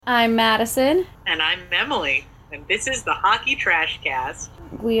I'm Madison. And I'm Emily, and this is the Hockey Trash Cast.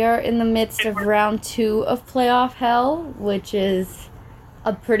 We are in the midst of round 2 of playoff hell, which is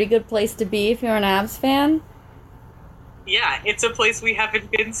a pretty good place to be if you're an Avs fan. Yeah, it's a place we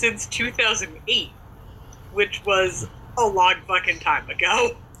haven't been since 2008, which was a long fucking time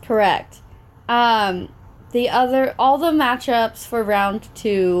ago. Correct. All the matchups for round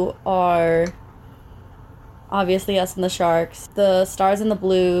 2 are obviously us and the Sharks, the Stars and the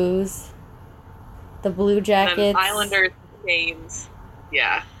Blues, the Blue Jackets, and Islanders, Canes,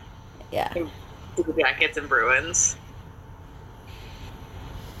 yeah, Blue Jackets and Bruins.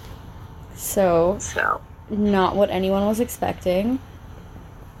 So not what anyone was expecting.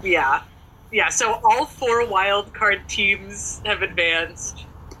 Yeah. So all 4 wild card teams have advanced.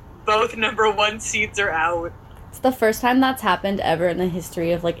 Both number 1 seeds are out. It's the first time that's happened ever in the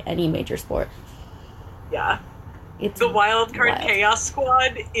history of any major sport. Yeah. It's the wild card chaos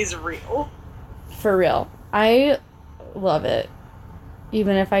squad is real. For real. I love it.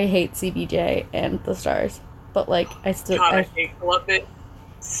 Even if I hate CBJ and the Stars. But I still I love it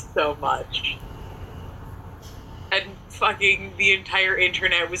so much. And fucking the entire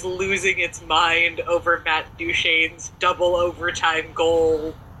internet was losing its mind over Matt Duchene's double overtime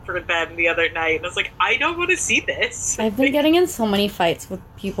goal for them the other night. And I was like, I don't want to see this. I've been getting in so many fights with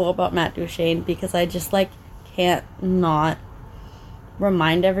people about Matt Duchene because I just can't not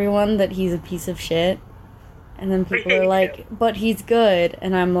remind everyone that he's a piece of shit. And then people are like, but he's good.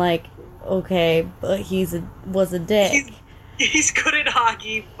 And I'm like, okay, but was a dick. He's good at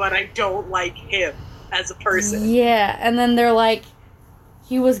hockey, but I don't like him as a person. Yeah, and then they're like,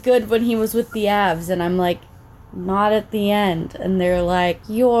 he was good when he was with the Avs, and I'm like, not at the end. And they're like,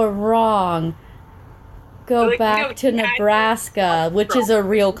 you're wrong. Go back to Nebraska, which is a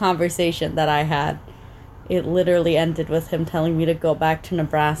real conversation that I had. It literally ended with him telling me to go back to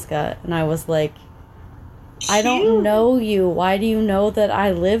Nebraska, and I was like, I don't know you. Why do you know that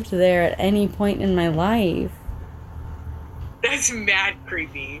I lived there at any point in my life? That's mad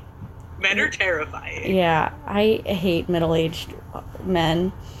creepy. Men are terrifying. Yeah, I hate middle-aged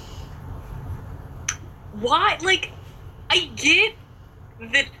men. Why? I get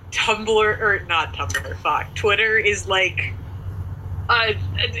that Twitter is an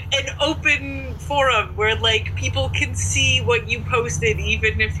open forum where people can see what you posted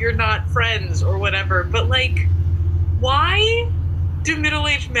even if you're not friends or whatever, but why do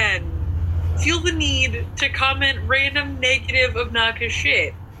middle-aged men feel the need to comment random negative obnoxious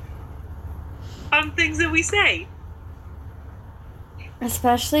shit on things that we say?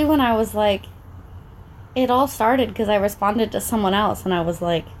 Especially when I was it all started because I responded to someone else and I was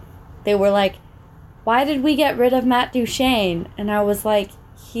they were like, why did we get rid of Matt Duchene? And I was like,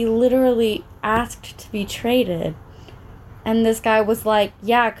 he literally asked to be traded. And this guy was like,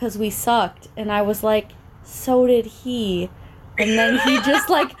 yeah, because we sucked. And I was like, so did he. And then he just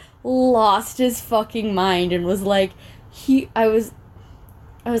lost his fucking mind and was like, I was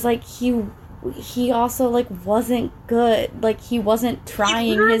like, he also wasn't good. He wasn't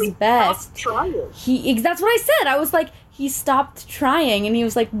trying his best. That's what I said. I was like, he stopped trying, and he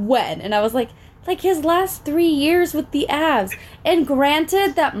was like, when? And I was like his last 3 years with the Avs. And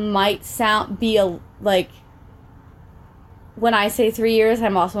granted, that might when I say 3 years,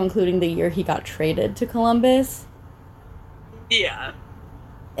 I'm also including the year he got traded to Columbus. Yeah.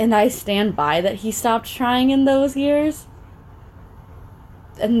 And I stand by that he stopped trying in those years.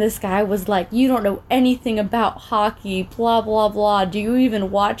 And this guy was like, you don't know anything about hockey, blah, blah, blah. Do you even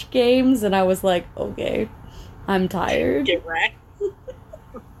watch games? And I was like, okay, I'm tired. Get wrecked.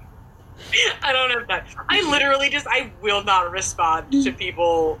 I don't have that. I will not respond to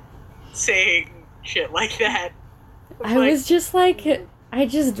people saying shit like that. Was just I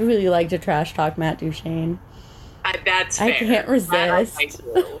just really like to trash talk Matt Duchene. That's fair. I can't resist.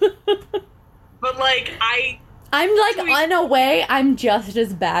 But I'm in a way, I'm just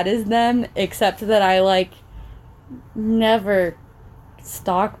as bad as them, except that I never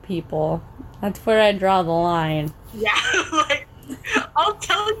stalk people. That's where I draw the line. Yeah, I'll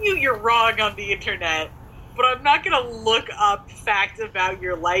tell you you're wrong on the internet, but I'm not gonna look up facts about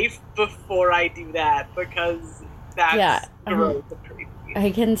your life before I do that, because that's gross and creepy.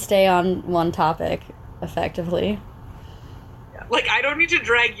 I can stay on one topic effectively. I don't need to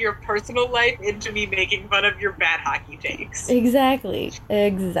drag your personal life into me making fun of your bad hockey takes. Exactly.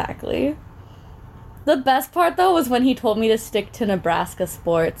 The best part, though, was when he told me to stick to Nebraska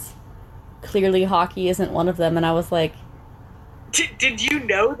sports. Clearly, hockey isn't one of them, and I was like... Did you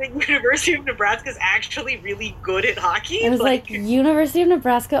know that University of Nebraska is actually really good at hockey? I was University of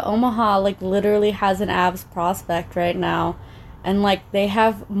Nebraska, Omaha, literally has an Avs prospect right now. And, like, they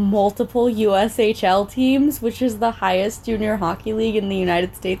have multiple USHL teams, which is the highest junior hockey league in the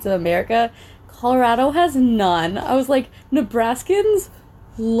United States of America. Colorado has none. I was like, Nebraskans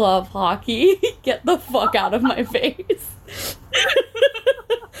love hockey. Get the fuck out of my face.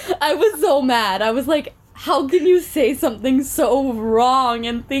 I was so mad. I was like, how can you say something so wrong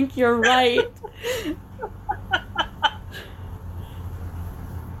and think you're right?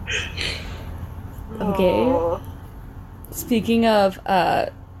 Okay. Oh. Speaking of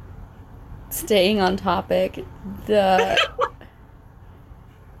staying on topic, they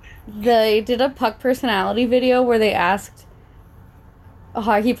did a puck personality video where they asked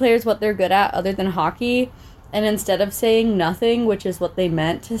hockey players what they're good at other than hockey, and instead of saying nothing, which is what they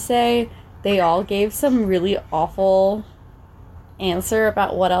meant to say, they all gave some really awful answer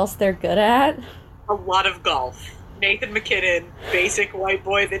about what else they're good at. A lot of golf. Nathan MacKinnon, basic white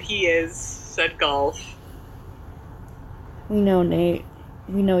boy that he is, said golf. We know, Nate.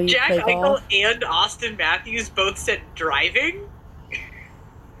 We know you Jack play Eichel golf. and Austin Matthews both said driving.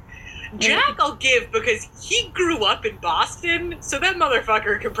 Jack I'll give because he grew up in Boston, so that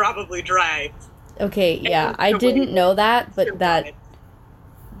motherfucker can probably drive. Okay, yeah, I didn't know that, but that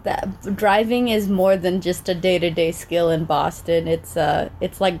driving is more than just a day-to-day skill in Boston. It's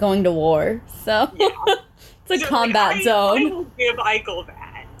like going to war. So Yeah. it's a So, combat I zone. will give Eichel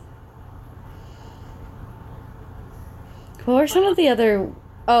that. What are some of the other?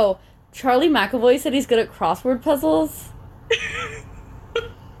 Oh, Charlie McAvoy said he's good at crossword puzzles,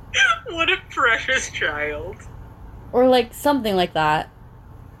 What a precious child. or like something like that.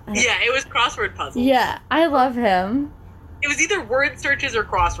 Yeah, it was crossword puzzles. Yeah, I love him. It was either word searches or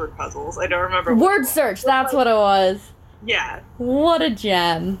crossword puzzles. I don't remember. which Word one. search, that's what it was. Yeah. What a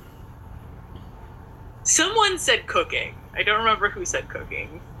gem. Someone said cooking. I don't remember who said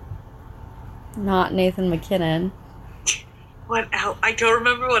cooking. Not Nathan MacKinnon. What else? I don't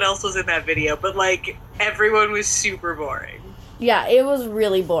remember what else was in that video, but like everyone was super boring. Yeah, it was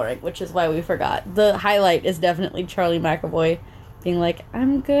really boring, which is why we forgot. The highlight is definitely Charlie McAvoy being like,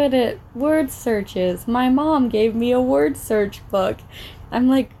 I'm good at word searches. My mom gave me a word search book. I'm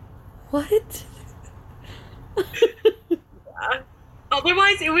like, what? Yeah.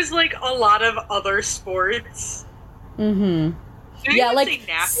 Otherwise, it was like a lot of other sports. Mm-hmm. Did Yeah, anyone like, say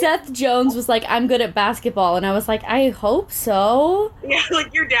napkin? Seth Jones was like, I'm good at basketball. And I was like, I hope so. Yeah,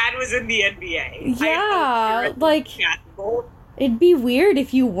 like your dad was in the NBA. Yeah, like, basketball. it'd be weird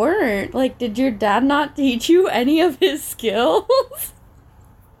if you weren't. Like, did your dad not teach you any of his skills?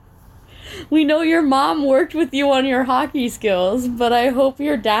 We know your mom worked with you on your hockey skills, but I hope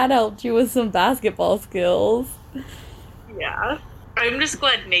your dad helped you with some basketball skills. Yeah. I'm just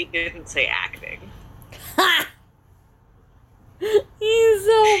glad Nate didn't say acting. Ha! He's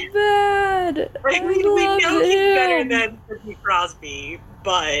so bad. Like, I we love know he's better him. than Sidney Crosby,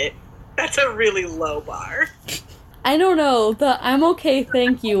 but that's a really low bar. I don't know. The I'm okay,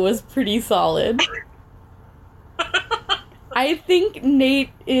 thank you was pretty solid. I think Nate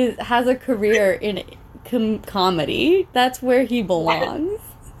has a career in comedy. That's where he belongs.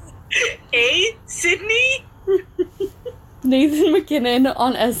 Hey, Sydney? Nathan MacKinnon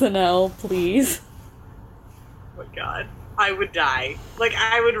on SNL, please. Oh my god. I would die. Like,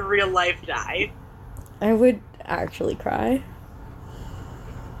 I would real life die. I would actually cry.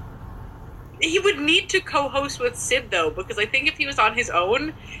 He would need to co-host with Sid, though, because I think if he was on his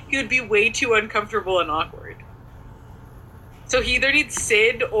own, he would be way too uncomfortable and awkward. So he either needs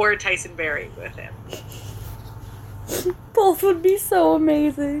Sid or Tyson Berry with him. Both would be so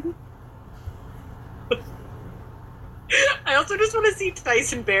amazing. I also just want to see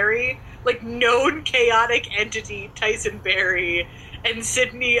Tyson Berry, like, known chaotic entity Tyson Berry, and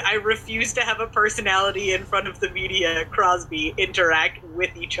Sydney, I refuse to have a personality in front of the media, Crosby, interact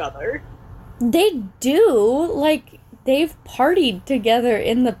with each other. They do. Like, they've partied together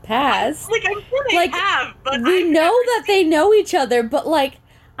in the past. Like, I'm sure they Like, have, but We I've know never that they know each other, but, like,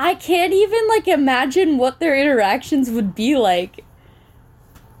 I can't even, like, imagine what their interactions would be like.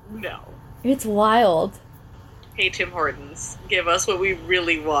 No. It's wild. Hey, Tim Hortons, give us what we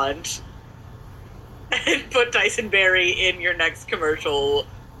really want. And put Tyson Berry in your next commercial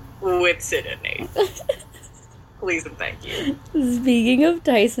with Sid and Nate. Please and thank you. Speaking of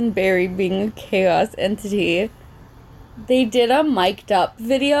Tyson Berry being a chaos entity, they did a mic'd up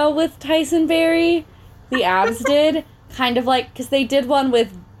video with Tyson Berry. The Abs did. Kind of like, because they did one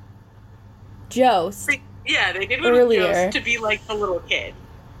with Jost. Yeah, they did one Earlier. with Jost to be like a little kid.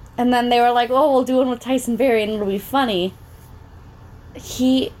 And then they were like, oh, we'll do one with Tyson Berry and it'll be funny.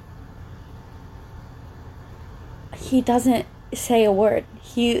 He doesn't say a word.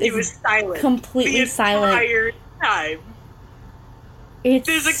 He He was silent. completely the silent. entire time. It's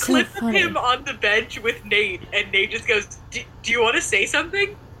There's a so clip funny. of him on the bench with Nate, and Nate just goes, do you want to say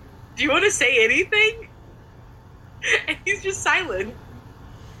something? Do you want to say anything? And he's just silent.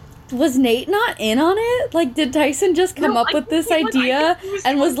 Was Nate not in on it? Like, did Tyson just come up with this idea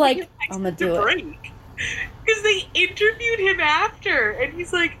and was like, I'm gonna do it? Because they interviewed him after, and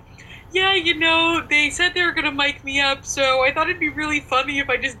he's like, yeah, you know, they said they were gonna mic me up, so I thought it'd be really funny if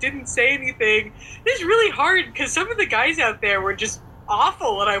I just didn't say anything. It's really hard, because some of the guys out there were just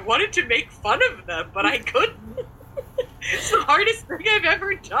awful, and I wanted to make fun of them, but I couldn't. It's the hardest thing I've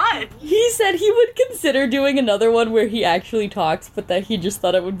ever done. He said he would consider doing another one where he actually talks, but that he just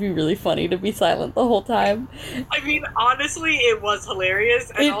thought it would be really funny to be silent the whole time. I mean, honestly, it was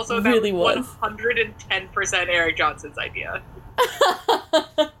hilarious, and It also that really was was. 110% Eric Johnson's idea.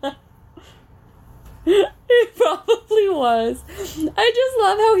 It probably was. I just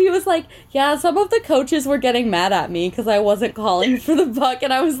love how he was like, yeah, some of the coaches were getting mad at me because I wasn't calling for the buck,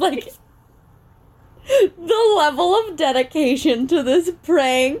 and I was like, the level of dedication to this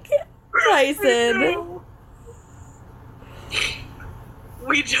prank, Tyson.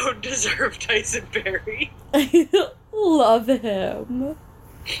 We don't deserve Tyson Berry. I love him.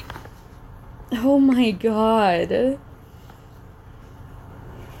 Oh my god.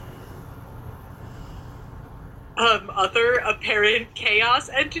 Other apparent chaos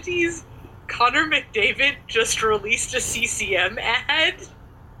entities, Connor McDavid just released a CCM ad.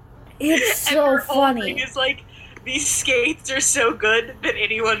 It's so funny. It's like, these skates are so good that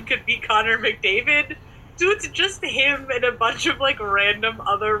anyone could be Connor McDavid. So it's just him and a bunch of like random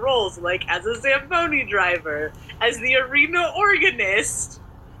other roles, like as a Zamboni driver, as the arena organist.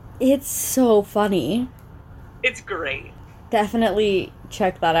 It's so funny. It's great. Definitely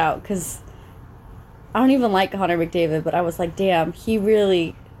check that out, because I don't even like Connor McDavid, but I was like, damn, he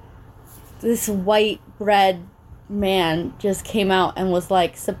really, this white bread man just came out and was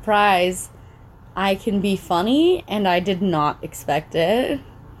like, surprise, I can be funny, and I did not expect it.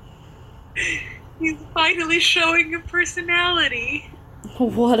 He's finally showing a personality.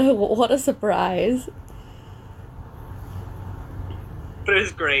 What a surprise. But it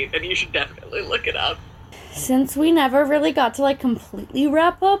was great, and you should definitely look it up. Since we never really got to like completely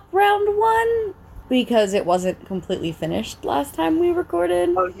wrap up round one, because it wasn't completely finished last time we recorded.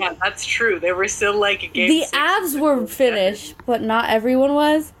 Oh yeah, that's true. There were still like a game. The Avs were finished, but not everyone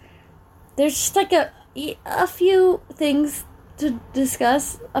was. There's just like a few things to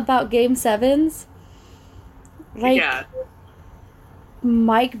discuss about Game 7s. Like, yeah.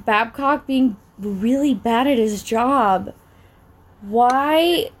 Mike Babcock being really bad at his job.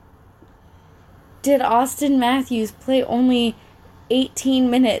 Why did Austin Matthews play only 18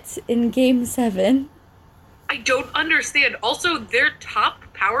 minutes in Game 7? I don't understand. Also, their top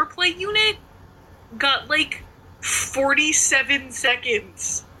power play unit got like 47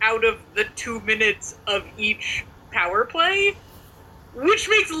 seconds out of the 2 minutes of each power play, which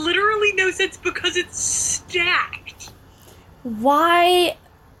makes literally no sense because it's stacked. Why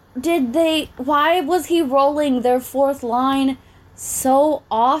was he rolling their fourth line so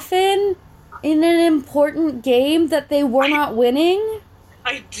often in an important game that they were not winning?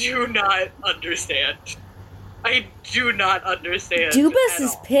 I do not understand. Dubas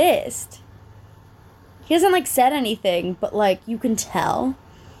is pissed. He hasn't like said anything, but like you can tell.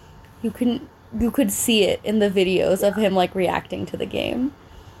 You could see it in the videos of him like reacting to the game.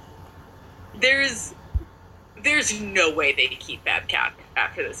 There's no way they keep Babcock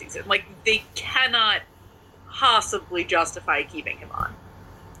after the season. Like, they cannot possibly justify keeping him on.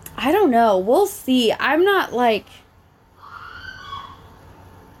 I don't know. We'll see. I'm not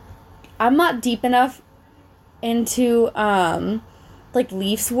deep enough into like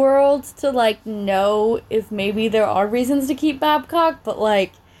Leafs world to like know if maybe there are reasons to keep Babcock, but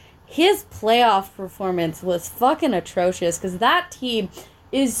like his playoff performance was fucking atrocious because that team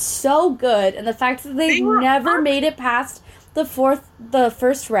is so good, and the fact that they never made it past the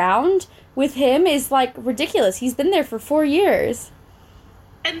first round with him is like ridiculous. He's been there for 4 years.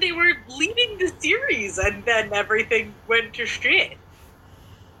 And they were leading the series, and then everything went to shit.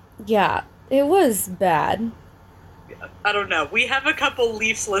 Yeah, it was bad. I don't know. We have a couple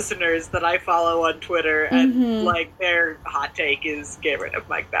Leafs listeners that I follow on Twitter, and like their hot take is get rid of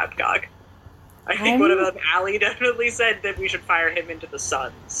Mike Babcock. I think one of them, Allie, definitely said that we should fire him into the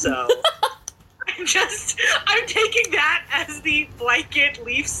sun. So I'm taking that as the blanket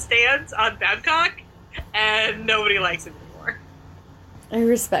Leafs stance on Babcock, and nobody likes him anymore. I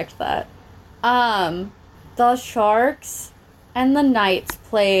respect that. The Sharks and the Knights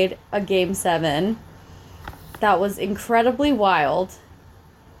played a Game 7 that was incredibly wild.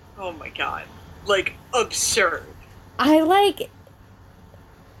 Oh my god. Like, absurd. I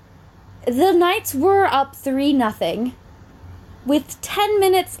the Knights were up 3-0 with 10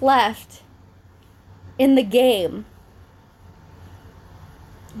 minutes left in the game.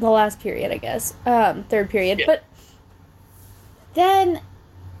 The last period, I guess. Third period. Yeah. But then,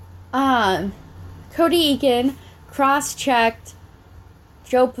 Cody Eakin cross-checked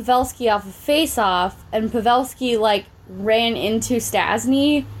Joe Pavelski off a face-off, and Pavelski, like, ran into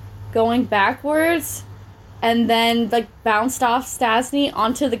Stastny going backwards, and then, like, bounced off Stastny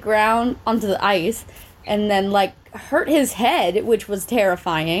onto the ground, onto the ice, and then, like, hurt his head, which was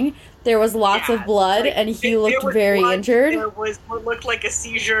terrifying. There was lots of blood, like, and he looked very injured. There was what looked like a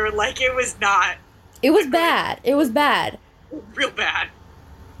seizure. Like, it was not. It was bad. It was bad. Real bad.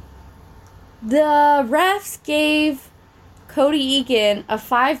 The refs gave Cody Eakin a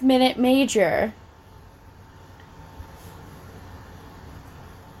 5-minute major.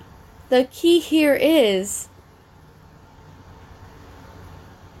 The key here is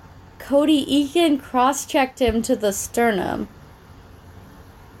Cody Eakin cross-checked him to the sternum.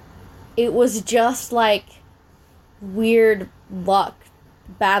 It was just like weird luck,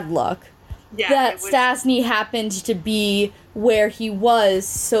 bad luck. Yeah, that Stastny happened to be where he was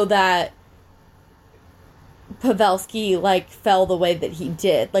so that Pavelski, like, fell the way that he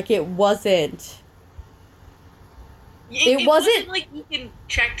did. Like, it wasn't... It wasn't like Eakin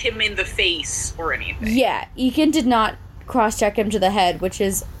checked him in the face or anything. Yeah, Eakin did not cross-check him to the head, which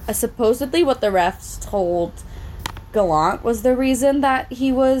is supposedly what the refs told Gallant was the reason that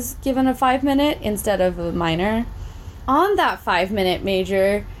he was given a 5-minute instead of a minor. On that 5-minute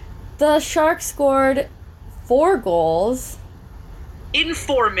major, the Sharks scored 4 goals. In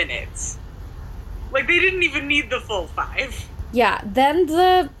 4 minutes. Like, they didn't even need the full 5. Yeah, then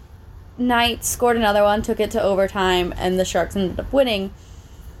the Knights scored another one, took it to overtime, and the Sharks ended up winning.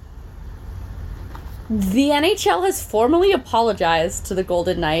 The NHL has formally apologized to the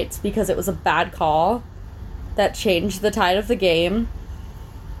Golden Knights because it was a bad call that changed the tide of the game.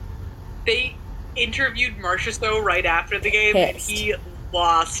 They interviewed Marchessault right after the game, Pissed. and he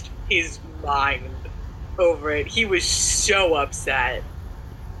lost his mind over it. He was so upset.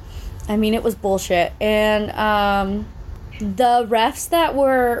 I mean, it was bullshit. And the refs that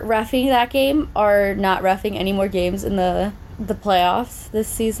were reffing that game are not reffing any more games in the playoffs this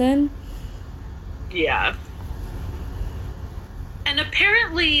season. Yeah. And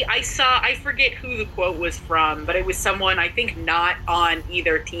apparently I forget who the quote was from, but it was someone, I think, not on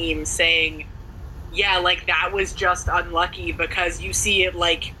either team saying, yeah, like, that was just unlucky because you see it,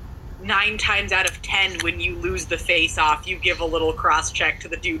 like, 9 times out of 10 when you lose the face-off, you give a little cross-check to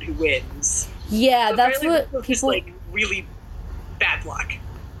the dude who wins. Yeah, so that's what people... people... like, really bad luck.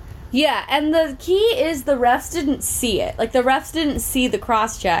 Yeah, and the key is the refs didn't see it. Like, the refs didn't see the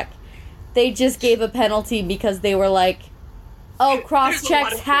cross-check. They just gave a penalty because they were like, oh,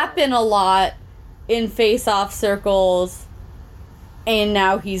 cross-checks happen a lot in face-off circles, and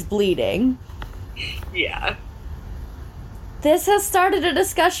now he's bleeding. Yeah. This has started a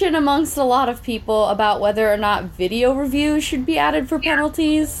discussion amongst a lot of people about whether or not video reviews should be added for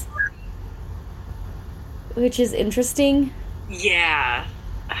penalties, which is interesting. Yeah.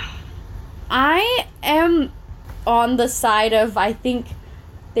 I am on the side of, I think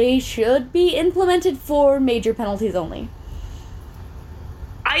they should be implemented for major penalties only.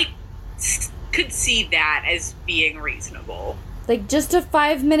 I could see that as being reasonable. Like, just a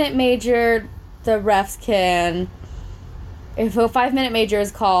 5-minute major, the refs can... If a 5-minute major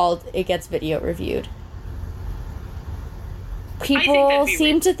is called, it gets video reviewed. People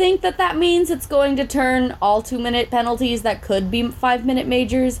seem to think that that means it's going to turn all 2-minute penalties that could be 5-minute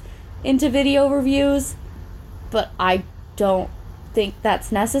majors into video reviews, but I don't think that's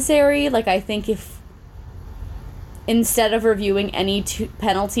necessary. Like, I think if instead of reviewing any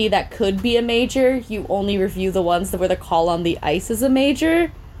penalty that could be a major, you only review the ones where the call on the ice is a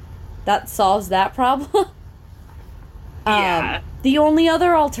major, that solves that problem. Yeah. The only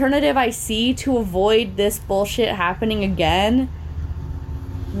other alternative I see to avoid this bullshit happening again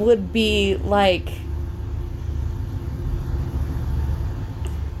would be, like,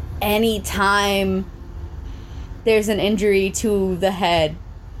 anytime there's an injury to the head,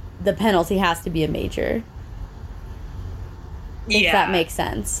 the penalty has to be a major. If that makes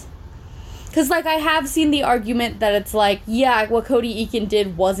sense. Because, like, I have seen the argument that it's like, yeah, what Cody Eakin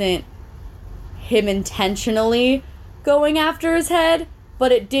did wasn't him intentionally going after his head,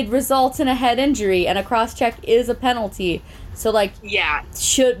 but it did result in a head injury, and a cross-check is a penalty. So, like, yeah,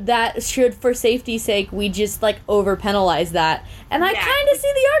 should for safety's sake, we just, like, over-penalize that? And I kind of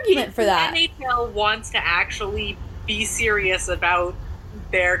see the argument for that. If the NHL wants to actually be serious about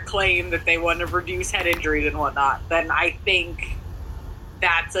their claim that they want to reduce head injuries and whatnot, then I think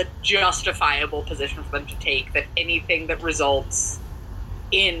that's a justifiable position for them to take, that anything that results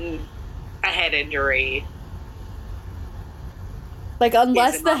in a head injury, like,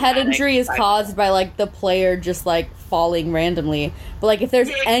 unless the head injury is caused by, like, the player just, like, falling randomly. But, like, if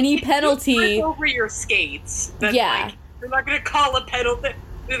there's any penalty... You trip over your skates. Then, yeah. Like, they're not going to call a penalty.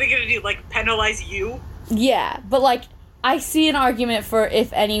 What are they going to do, like, penalize you? Yeah, but, like, I see an argument for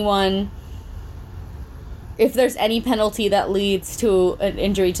if there's any penalty that leads to an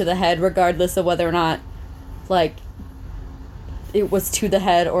injury to the head, regardless of whether or not, like, it was to the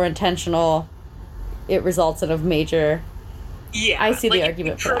head or intentional, it results in a major... Yeah, I see like the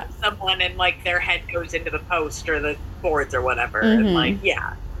argument for that. Someone and, like, their head goes into the post or the boards or whatever, Mm-hmm. and, like,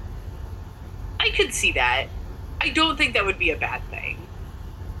 yeah. I could see that. I don't think that would be a bad thing.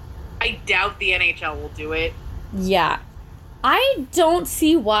 I doubt the NHL will do it. Yeah. I don't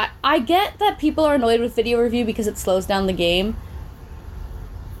see why... I get that people are annoyed with video review because it slows down the game,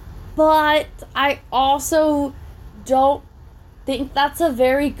 but I also don't think that's a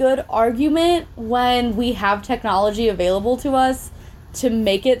very good argument when we have technology available to us to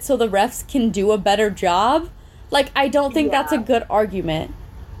make it so the refs can do a better job. Like, I don't think that's a good argument.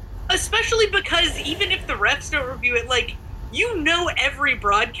 Especially because even if the refs don't review it, like, you know, every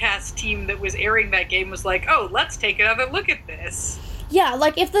broadcast team that was airing that game was like, oh, let's take another look at this. Yeah,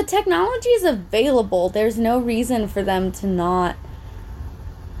 like, if the technology is available, there's no reason for them to not...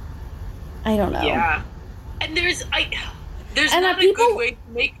 I don't know. Yeah. And there's And not a good way to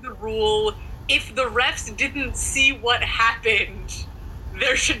make the rule, if the refs didn't see what happened,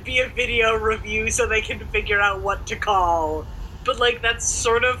 there should be a video review so they can figure out what to call. But, like, that's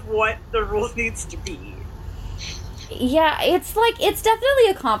sort of what the rule needs to be. Yeah, it's definitely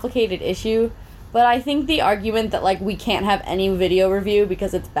a complicated issue, but I think the argument that, like, we can't have any video review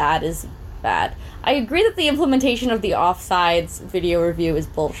because it's bad is bad. I agree that the implementation of the offsides video review is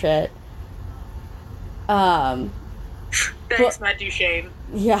bullshit. Thanks, Matt Duchene.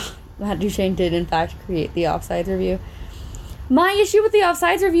 Yeah, Matt Duchene did, in fact, create the offsides review. My issue with the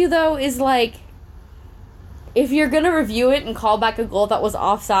offsides review, though, is, like, if you're gonna review it and call back a goal that was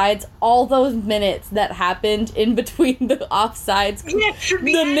offsides, all those minutes that happened in between the offsides,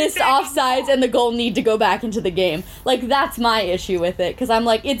 the missed offsides, and the goal need to go back into the game. Like, that's my issue with it, because I'm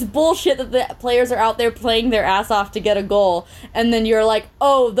like, it's bullshit that the players are out there playing their ass off to get a goal, and then you're like,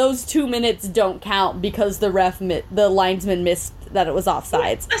 oh, those 2 minutes don't count because the linesman missed that it was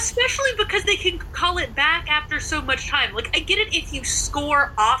offsides. Especially because they can call it back after so much time. Like, I get it if you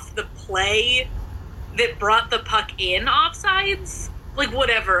score off the play that brought the puck in offsides, like,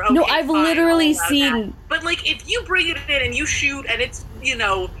 whatever. Okay, no, I've fine, literally seen... that. But, like, if you bring it in and you shoot and it's, you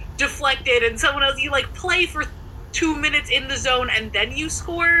know, deflected and someone else, you, like, play for 2 minutes in the zone and then you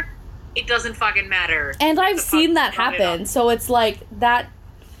score, it doesn't fucking matter. And I've seen that happen, so it's like, that...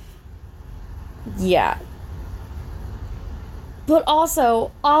 Yeah. But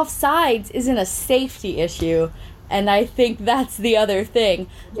also, offsides isn't a safety issue. And I think that's the other thing.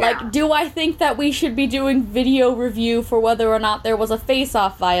 Yeah. Like, do I think that we should be doing video review for whether or not there was a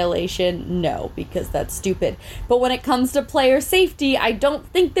face-off violation? No, because that's stupid. But when it comes to player safety, I don't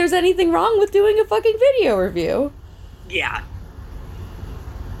think there's anything wrong with doing a fucking video review. Yeah.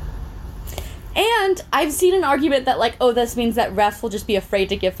 And I've seen an argument that, like, oh, this means that refs will just be afraid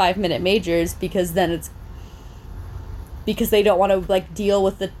to give 5-minute majors because then it's... because they don't want to, like, deal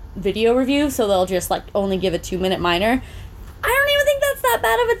with the video review, so they'll just, like, only give a 2-minute minor. I don't even think that's that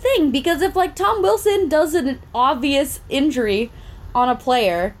bad of a thing, because if, like, Tom Wilson does an obvious injury on a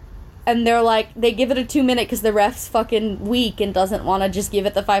player, and they're like, they give it a 2-minute because the ref's fucking weak and doesn't want to just give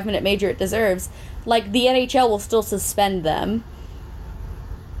it the 5-minute major it deserves, like, the NHL will still suspend them.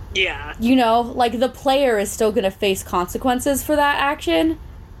 Yeah. You know, like, the player is still gonna face consequences for that action.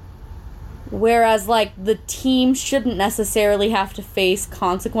 Whereas, like, the team shouldn't necessarily have to face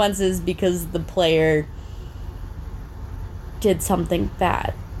consequences because the player did something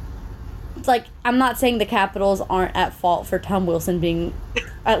bad. It's like, I'm not saying the Capitals aren't at fault for Tom Wilson being,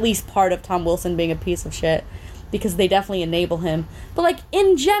 at least part of Tom Wilson being a piece of shit, because they definitely enable him. But, like,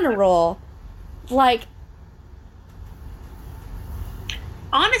 in general, like...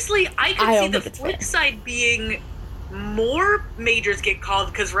 Honestly, I could see the flip side being more majors get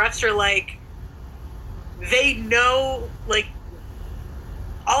called because refs are like, they know, like,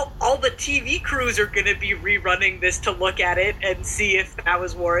 all the TV crews are going to be rerunning this to look at it and see if that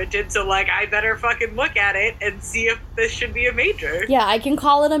was warranted. So, like, I better fucking look at it and see if this should be a major. Yeah, I can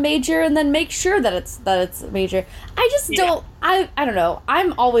call it a major and then make sure that it's a major. I just don't... I don't know.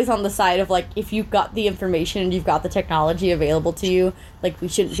 I'm always on the side of, like, if you've got the information and you've got the technology available to you, like, we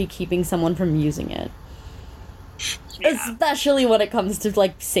shouldn't be keeping someone from using it. Especially when it comes to,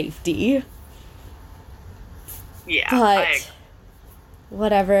 like, safety. Yeah. But,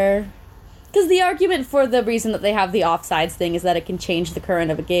 whatever. Because the argument for the reason that they have the offsides thing is that it can change the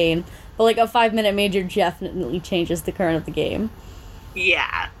current of a game. But, like, a 5-minute major definitely changes the current of the game.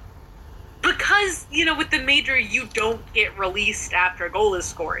 Yeah. Because, you know, with the major, you don't get released after a goal is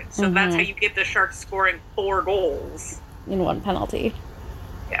scored. So that's how you get the Sharks scoring 4 goals. In 1 penalty.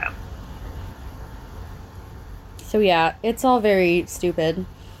 Yeah. So yeah, it's all very stupid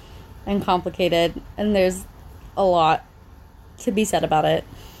and complicated, and there's a lot to be said about it.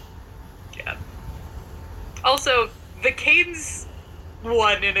 Yeah. Also, the Canes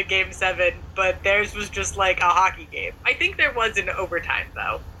won in a Game 7, but theirs was just like a hockey game. I think there was an overtime,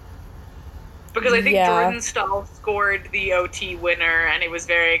 though. Because I think Jordan Stahl scored the OT winner, and it was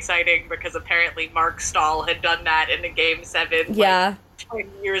very exciting because apparently Mark Stahl had done that in a Game 7 like 10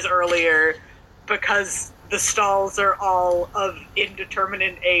 years earlier, because the Stahls are all of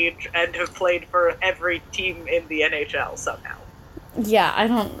indeterminate age and have played for every team in the NHL somehow. Yeah, I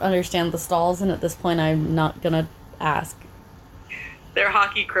don't understand the Stahls, and at this point I'm not gonna ask. They're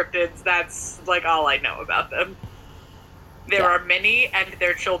hockey cryptids, that's like all I know about them. There are many, and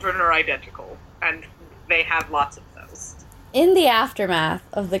their children are identical, and they have lots of those. In the aftermath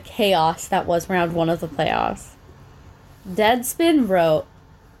of the chaos that was round 1 of the playoffs, Deadspin wrote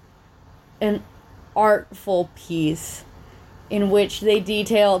an artful piece in which they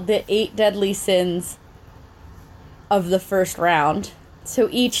detailed the 8 deadly sins of the first round. So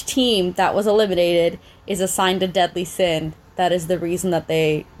each team that was eliminated is assigned a deadly sin. That is the reason that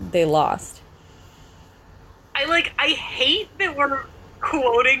they lost. I hate that we're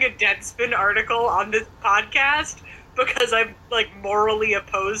quoting a Deadspin article on this podcast because I'm, like, morally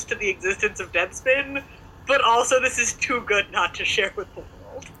opposed to the existence of Deadspin, but also this is too good not to share with the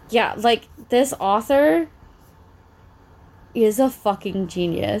world. Yeah, like, this author is a fucking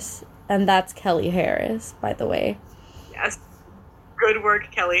genius, and that's Kelly Harris, by the way. Yes. Good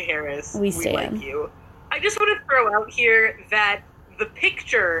work, Kelly Harris. We stand. We like you. I just want to throw out here that the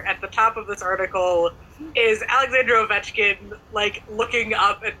picture at the top of this article is Alexander Ovechkin, like, looking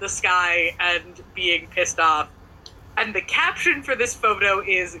up at the sky and being pissed off. And the caption for this photo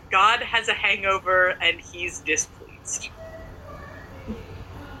is, "God has a hangover and he's displeased."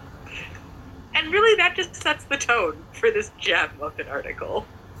 And really, that just sets the tone for this gem of an article.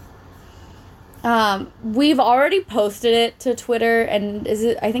 We've already posted it to Twitter, and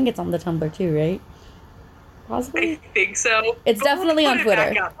I think it's on the Tumblr too, right? Possibly? I think so. It's definitely on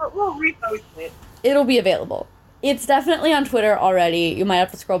Twitter. We'll repost it. It'll be available. It's definitely on Twitter already. You might have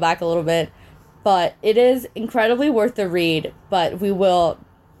to scroll back a little bit. But it is incredibly worth the read. But we will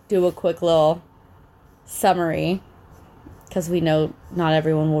do a quick little summary. Because we know not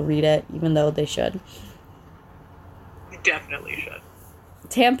everyone will read it, even though they should. Definitely should.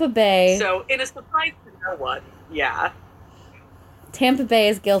 Tampa Bay... So, in a surprise to no one, yeah. Tampa Bay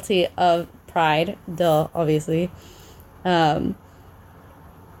is guilty of pride. Duh, obviously.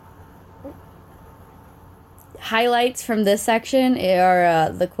 Highlights from this section are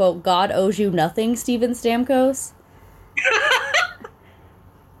the quote, "God owes you nothing, Steven Stamkos."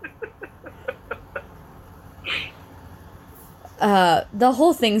 The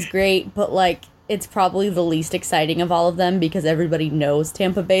whole thing's great, but, like, it's probably the least exciting of all of them because everybody knows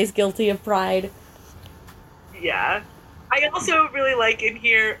Tampa Bay's guilty of pride. Yeah. I also really like in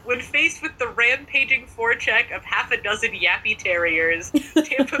here, when faced with the rampaging forecheck of half a dozen yappy terriers,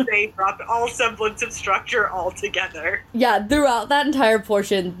 Tampa Bay dropped all semblance of structure altogether. Yeah, throughout that entire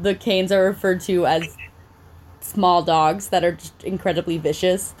portion, the Canes are referred to as small dogs that are just incredibly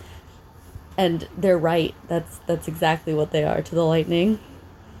vicious. And they're right. That's exactly what they are to the Lightning.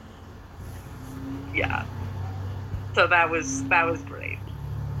 Yeah. So that was great.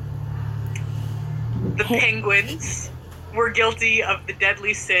 The Penguins were guilty of the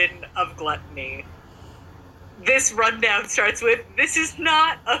deadly sin of gluttony. This rundown starts with, "This is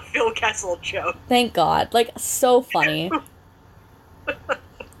not a Phil Kessel joke." Thank God. Like, so funny.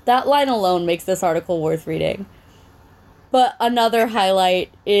 That line alone makes this article worth reading. But another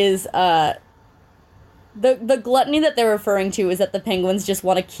highlight is, the gluttony that they're referring to is that the Penguins just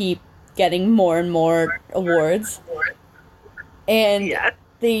want to keep getting more and more awards. And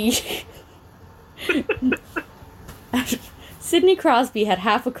the... Sidney Crosby had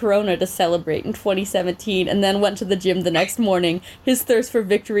half a Corona to celebrate in 2017 and then went to the gym the next morning, his thirst for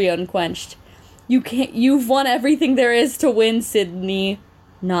victory unquenched. You've won everything there is to win, Sidney.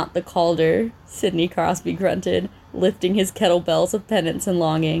 Not the Calder, Sidney Crosby grunted, lifting his kettlebells of penance and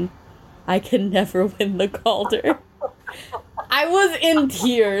longing. I can never win the Calder. I was in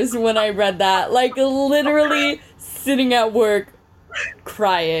tears when I read that. Like, literally, sitting at work,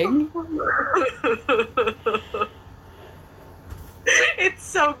 crying. It's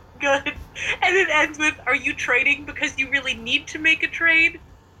so good. And it ends with, are you trading because you really need to make a trade?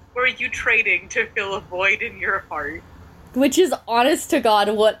 Or are you trading to fill a void in your heart? Which is, honest to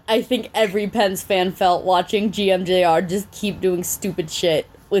God, what I think every Pens fan felt watching GMJR just keep doing stupid shit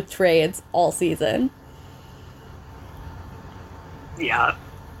with trades all season. Yeah.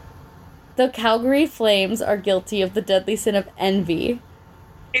 The Calgary Flames are guilty of the deadly sin of envy.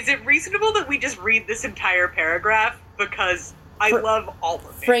 Is it reasonable that we just read this entire paragraph? Because I love all of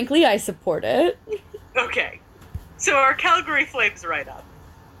it. Frankly, I support it. Okay. So our Calgary Flames write up.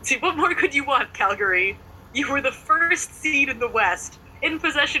 See, what more could you want, Calgary? You were the first seed in the West, in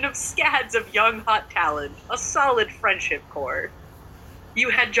possession of scads of young, hot talent, a solid friendship core. You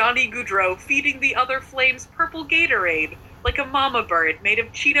had Johnny Gaudreau feeding the other Flames purple Gatorade, like a mama bird made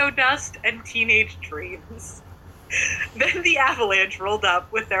of Cheeto dust and teenage dreams. Then the Avalanche rolled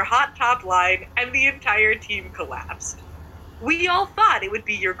up with their hot top line, and the entire team collapsed. We all thought it would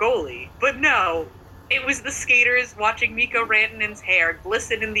be your goalie, but no. It was the skaters watching Mikko Rantanen's hair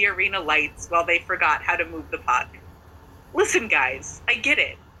glisten in the arena lights while they forgot how to move the puck. Listen, guys, I get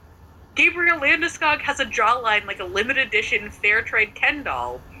it. Gabriel Landeskog has a jawline like a limited edition fair trade Ken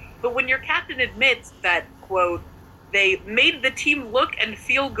doll, but when your captain admits that, quote, they made the team look and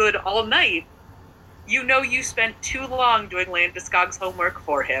feel good all night, you know you spent too long doing Landeskog's homework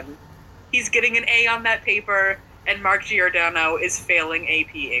for him. He's getting an A on that paper, and Mark Giordano is failing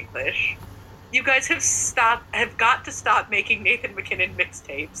AP English. You guys have got to stop making Nathan MacKinnon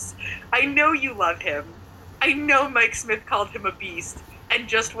mixtapes. I know you love him. I know Mike Smith called him a beast and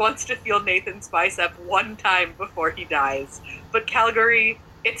just wants to feel Nathan's bicep one time before he dies. But Calgary,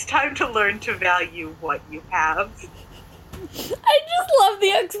 it's time to learn to value what you have. I just love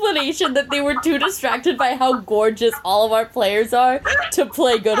the explanation that they were too distracted by how gorgeous all of our players are to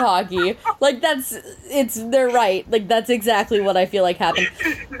play good hockey. Like, they're right. Like, that's exactly what I feel like happened.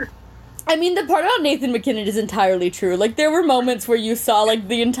 I mean, the part about Nathan MacKinnon is entirely true. Like, there were moments where you saw, like,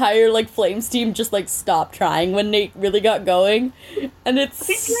 the entire, like, Flames team just, like, stop trying when Nate really got going. And it's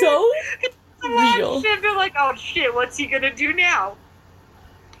so real. They're like, oh shit, what's he gonna do now?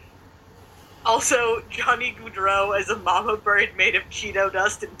 Also, Johnny Gaudreau as a mama bird made of Cheeto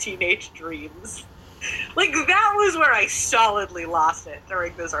dust and teenage dreams. Like, that was where I solidly lost it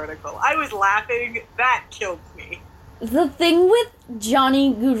during this article. I was laughing. That killed me. The thing with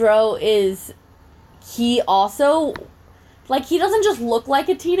Johnny Gaudreau is he also, like, he doesn't just look like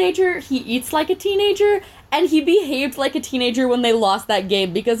a teenager, he eats like a teenager, and he behaved like a teenager when they lost that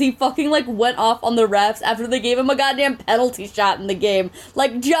game because he fucking, like, went off on the refs after they gave him a goddamn penalty shot in the game.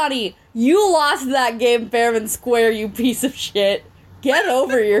 Like, Johnny, you lost that game fair and square, you piece of shit. Get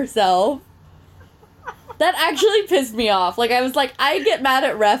over yourself. That actually pissed me off. Like, I was like, I get mad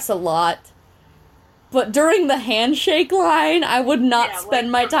at refs a lot. But during the handshake line, I would not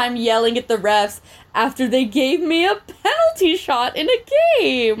spend my time yelling at the refs after they gave me a penalty shot in a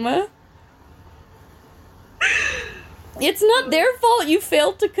game. It's not their fault you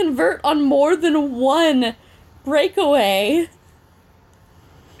failed to convert on more than one breakaway.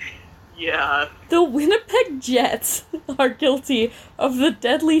 Yeah. The Winnipeg Jets are guilty of the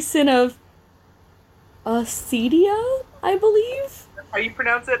deadly sin of acedia, I believe? How you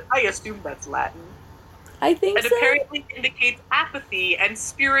pronounce it? I assume that's Latin. I think so. It apparently indicates apathy and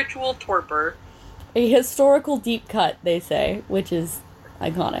spiritual torpor. A historical deep cut, they say, which is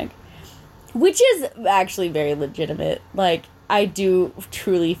iconic. Which is actually very legitimate. Like, I do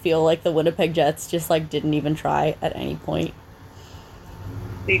truly feel like the Winnipeg Jets just, like, didn't even try at any point.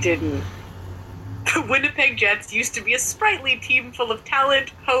 They didn't. The Winnipeg Jets used to be a sprightly team full of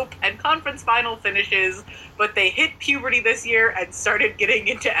talent, hope, and conference final finishes, but they hit puberty this year and started getting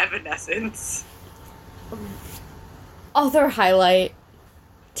into evanescence. Other highlight.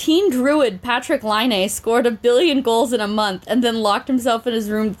 Teen Druid Patrick Laine scored 1 billion goals in a month and then locked himself in his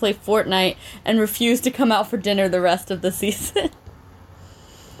room to play Fortnite and refused to come out for dinner the rest of the season.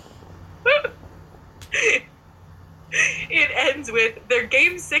 It ends with, their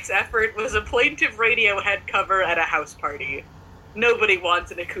Game 6 effort was a plaintive Radiohead cover at a house party. Nobody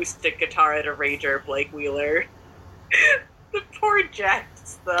wants an acoustic guitar at a rager, Blake Wheeler. The poor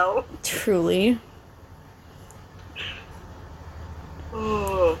Jets, though. Truly.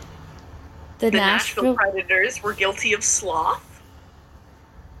 Oh. The Nashville Predators were guilty of sloth.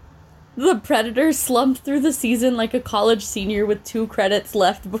 The Predators slumped through the season like a college senior with 2 credits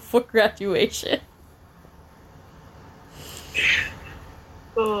left before graduation.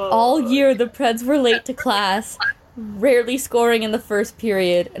 All year, the Preds were late to class, rarely scoring in the first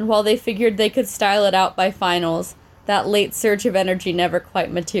period, and while they figured they could style it out by finals, that late surge of energy never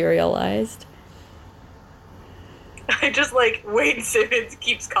quite materialized. I just like Wade Simmons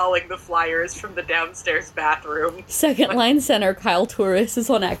keeps calling the Flyers from the downstairs bathroom. Second line center Kyle Turris is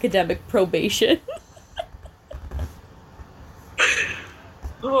on academic probation.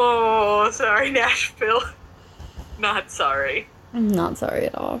 Oh, sorry, Nashville. Not sorry. I'm not sorry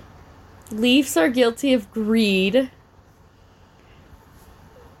at all. Leafs are guilty of greed.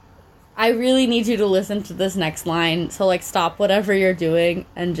 I really need you to listen to this next line, so, like, stop whatever you're doing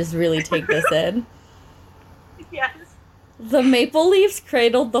and just really take this in. Yes. The Maple Leafs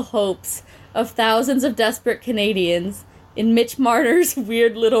cradled the hopes of thousands of desperate Canadians in Mitch Marner's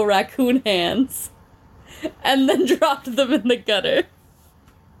weird little raccoon hands, and then dropped them in the gutter.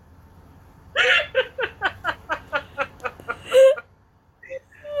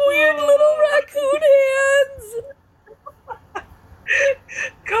 Weird little raccoon hands!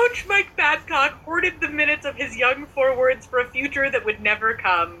 Coach Mike Babcock hoarded the minutes of his young forwards for a future that would never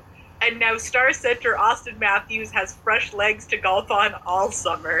come, and now star center Austin Matthews has fresh legs to golf on all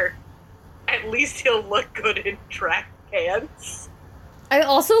summer. At least he'll look good in track pants. I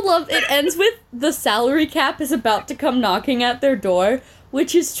also love it ends with the salary cap is about to come knocking at their door,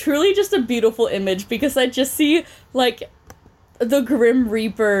 which is truly just a beautiful image because I just see, like, the Grim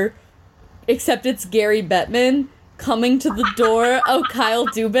Reaper, except it's Gary Bettman, coming to the door of Kyle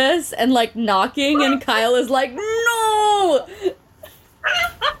Dubas and, like, knocking, and Kyle is like, no!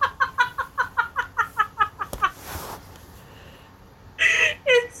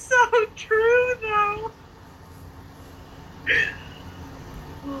 It's so true, though.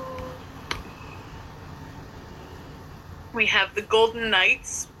 We have the Golden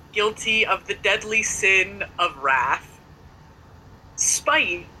Knights, guilty of the deadly sin of wrath.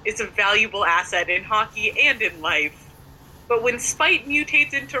 Spite is a valuable asset in hockey and in life. But when spite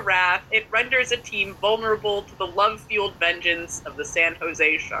mutates into wrath, it renders a team vulnerable to the love-fueled vengeance of the San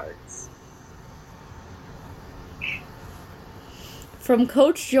Jose Sharks. From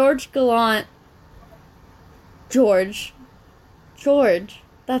Coach George Gallant. George.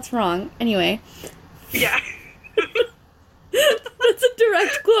 That's wrong. Anyway. Yeah. That's a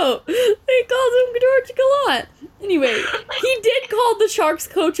direct quote. They called him George Gallant. Anyway, he did call the Sharks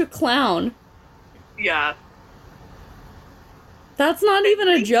coach a clown. Yeah. That's not even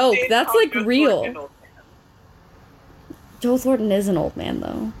a joke. That's, like, real. Joe Thornton is an old man,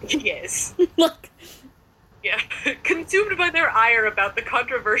 though. Yes. Look. Yeah. Consumed by their ire about the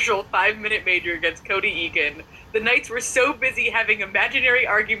controversial 5-minute major against Cody Eakin, the Knights were so busy having imaginary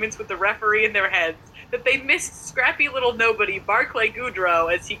arguments with the referee in their heads that they missed scrappy little nobody Barclay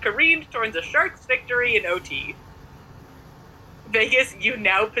Goodrow as he careened towards a Sharks victory in OT. Vegas, you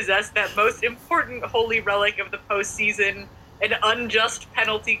now possess that most important holy relic of the postseason, an unjust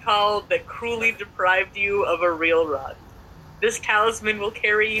penalty call that cruelly deprived you of a real run. This talisman will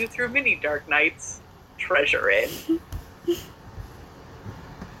carry you through many dark nights. Treasure it.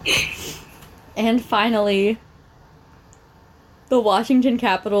 And finally, the Washington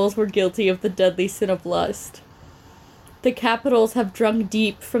Capitals were guilty of the deadly sin of lust. The Capitals have drunk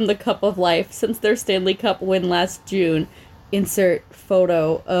deep from the cup of life since their Stanley Cup win last June. Insert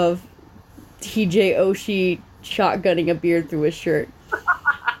photo of TJ Oshie shotgunning a beer through his shirt.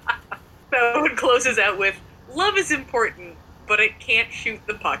 That one closes out with, love is important, but it can't shoot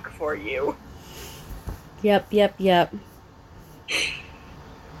the puck for you. Yep.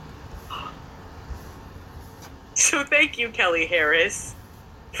 So thank you, Kelly Harris,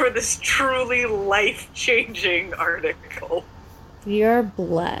 for this truly life-changing article. You're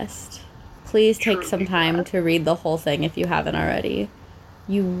blessed. Please take Truly some time blessed. to read the whole thing if you haven't already.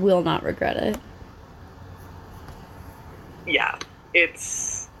 You will not regret it. Yeah,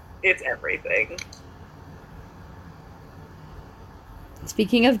 it's everything.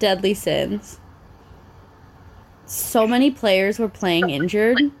 Speaking of deadly sins, so many players were playing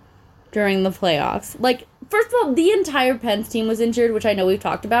injured during the playoffs. Like, first of all, the entire Pens team was injured, which I know we've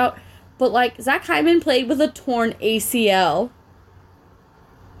talked about. But, like, Zach Hyman played with a torn ACL.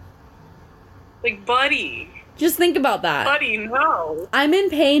 Like, buddy. Just think about that. Buddy, no. I'm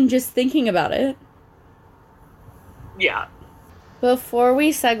in pain just thinking about it. Yeah. Before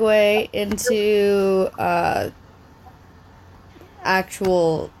we segue into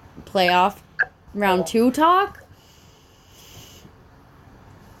actual playoff round 2 talk,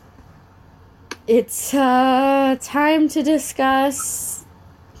 it's time to discuss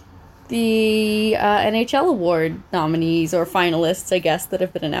the NHL award nominees or finalists, I guess, that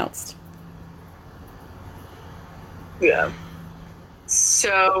have been announced. Yeah.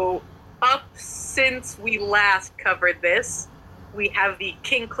 So, up since we last covered this, we have the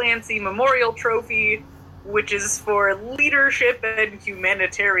King Clancy Memorial Trophy, which is for leadership and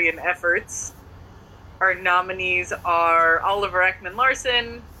humanitarian efforts. Our nominees are Oliver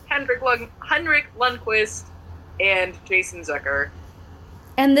Ekman-Larsson, Henrik Lundqvist, and Jason Zucker.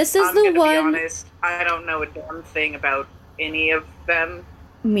 And this is I'm the gonna one... be honest, I don't know a damn thing about any of them.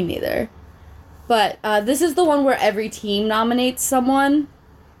 Me neither. But this is the one where every team nominates someone,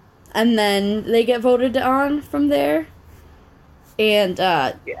 and then they get voted on from there. And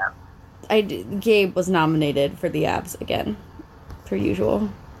Gabe was nominated for the Abs again, per usual.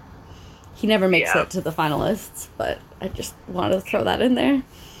 He never makes it to the finalists, but I just wanted to throw that in there.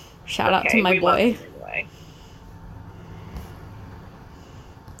 Shout out to my boy.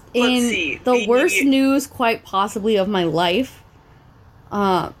 In the worst news, quite possibly, of my life,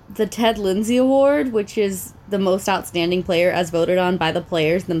 the Ted Lindsay Award, which is the most outstanding player as voted on by the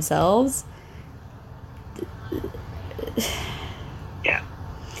players themselves. Yeah.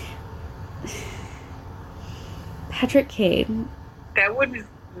 Patrick Kane. That one is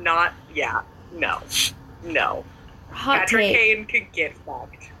not, no. Patrick Kane could get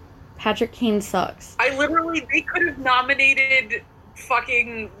fucked. Patrick Kane sucks. They could have nominated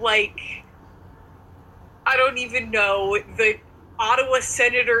fucking, I don't even know, the Ottawa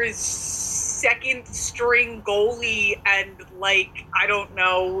Senators' second string goalie and, I don't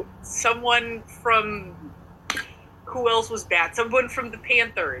know, someone from, who else was bad? Someone from the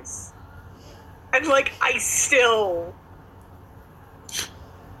Panthers. And, I still,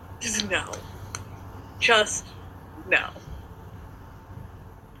 just no. Just no.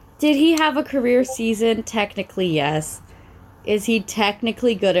 Did he have a career season? Technically, yes. Is he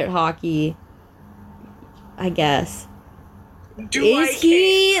technically good at hockey? I guess. Is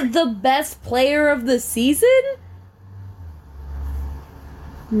he the best player of the season?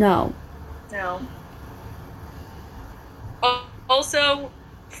 No. No. Also,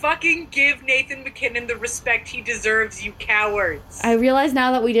 fucking give Nathan MacKinnon the respect he deserves, you cowards. I realize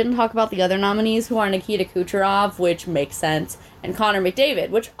now that we didn't talk about the other nominees, who are Nikita Kucherov, which makes sense, and Connor McDavid,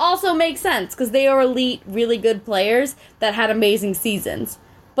 which also makes sense, because they are elite, really good players that had amazing seasons.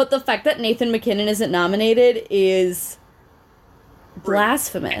 But the fact that Nathan MacKinnon isn't nominated is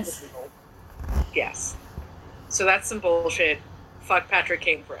blasphemous. Yes. So that's some bullshit. Fuck Patrick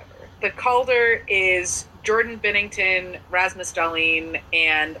Kane forever. The Calder is Jordan Binnington, Rasmus Dahlin,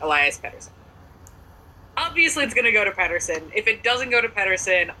 and Elias Pettersson. Obviously it's gonna go to Pettersson. If it doesn't go to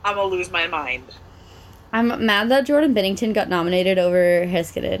Pettersson, I'm gonna lose my mind. I'm mad that Jordan Binnington got nominated over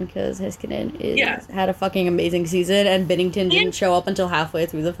Heiskanen, because Heiskanen had a fucking amazing season, and Binnington didn't show up until halfway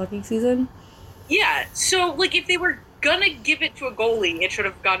through the fucking season. Yeah, so, if they were gonna give it to a goalie, it should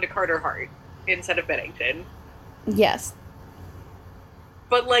have gone to Carter Hart instead of Binnington. Yes.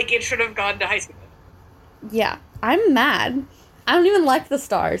 But, it should have gone to Heiskanen. Yeah, I'm mad. I don't even like the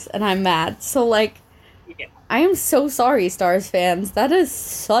Stars, and I'm mad. So, I am so sorry, Stars fans. That is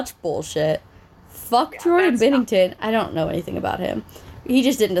such bullshit. Fuck Jordan Binnington. I don't know anything about him. He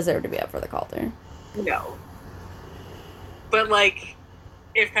just didn't deserve to be up for the Calder. No. But,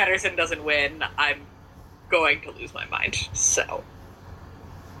 if Pettersson doesn't win, I'm going to lose my mind. So.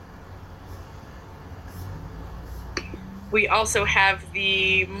 We also have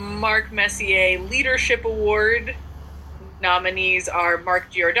the Mark Messier Leadership Award. Nominees are Mark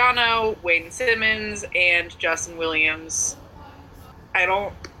Giordano, Wayne Simmons, and Justin Williams. I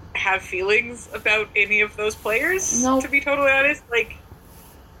don't have feelings about any of those players, to be totally honest.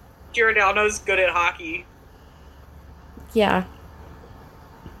 Giordano's good at hockey. Yeah.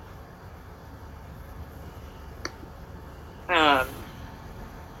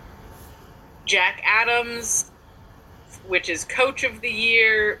 Jack Adams, which is Coach of the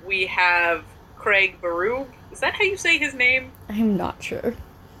Year. We have Craig Berube. Is that how you say his name? I'm not sure.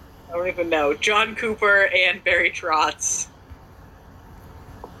 I don't even know. John Cooper and Barry Trotz.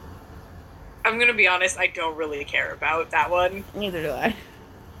 I'm gonna be honest, I don't really care about that one. Neither do I.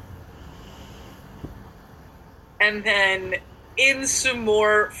 And then, in some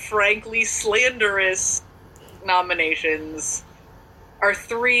more frankly slanderous nominations, are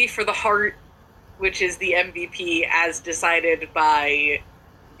 3 for the Hart, which is the MVP as decided by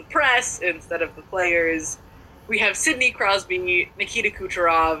the press instead of the players. We have Sidney Crosby, Nikita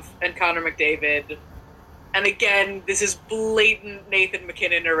Kucherov, and Connor McDavid. And again, this is blatant Nathan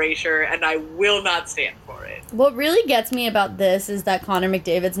MacKinnon erasure, and I will not stand for it. What really gets me about this is that Connor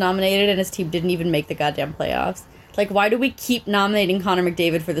McDavid's nominated and his team didn't even make the goddamn playoffs. Why do we keep nominating Connor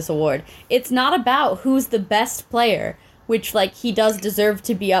McDavid for this award? It's not about who's the best player. which, like, he does deserve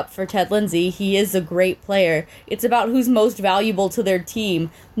to be up for Ted Lindsay. He is a great player. It's about who's most valuable to their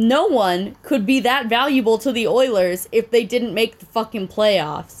team. No one could be that valuable to the Oilers if they didn't make the fucking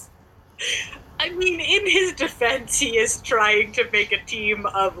playoffs. I mean, in his defense, he is trying to make a team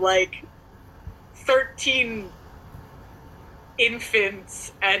of, like, 13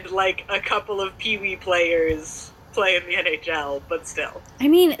 infants and, like, a couple of peewee players play in the NHL, but still. I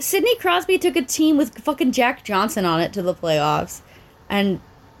mean, Sidney Crosby took a team with fucking Jack Johnson on it to the playoffs, and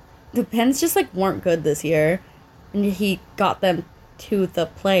the Pens just, like, weren't good this year, and he got them to the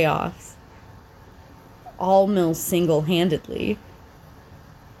playoffs. Almost single-handedly.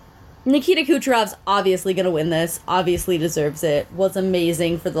 Nikita Kucherov's obviously gonna win this, obviously deserves it, was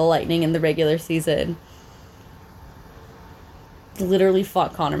amazing for the Lightning in the regular season. Literally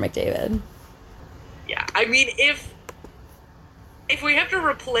fought Connor McDavid. Yeah, I mean, if we have to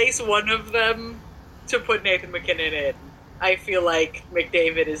replace one of them to put Nathan MacKinnon in, I feel like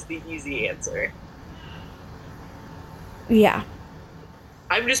McDavid is the easy answer. Yeah.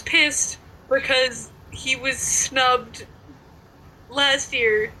 I'm just pissed because he was snubbed last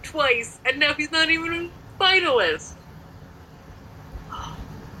year twice, and now he's not even a finalist.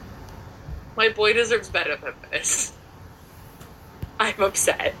 My boy deserves better than this. I'm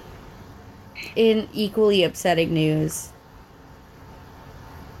upset. In equally upsetting news,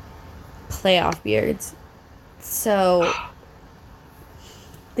 playoff beards. So,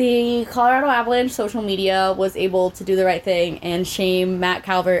 the Colorado Avalanche social media was able to do the right thing and shame Matt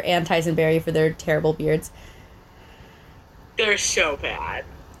Calvert and Tyson Barrie for their terrible beards. They're so bad.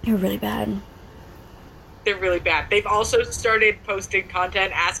 They're really bad. They're really bad. They've also started posting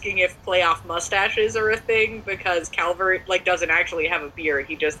content asking if playoff mustaches are a thing, because Calvert, like, doesn't actually have a beard.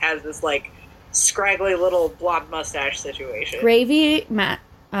 He just has this, like, scraggly little blonde mustache situation. Gravy,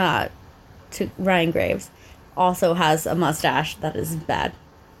 to Ryan Graves, also has a mustache that is bad.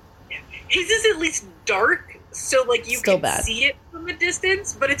 His is at least dark, so, like, you Still can bad. see it from a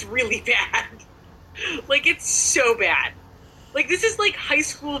distance, but it's really bad. Like, it's so bad. Like, this is like high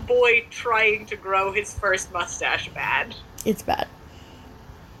school boy trying to grow his first mustache bad. It's bad.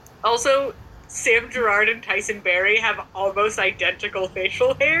 Also, Sam Girard and Tyson Barrie have almost identical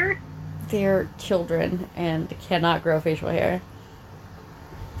facial hair. They're children and cannot grow facial hair.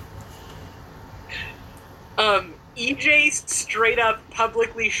 EJ straight up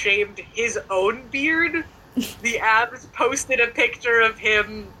publicly shamed his own beard. The Avs posted a picture of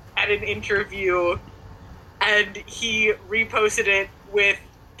him at an interview, and he reposted it with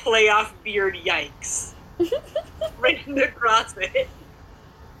playoff beard yikes written across it.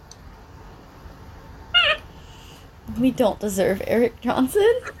 We don't deserve Eric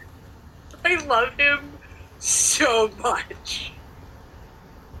Johnson. I love him so much.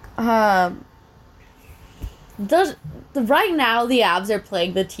 Right now, the Avs are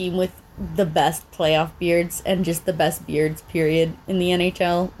playing the team with the best playoff beards and just the best beards, period, in the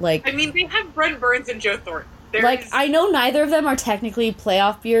NHL. Like, I mean, they have Brent Burns and Joe Thornton. I know neither of them are technically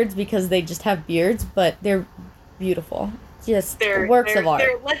playoff beards because they just have beards, but they're beautiful. Just works of art.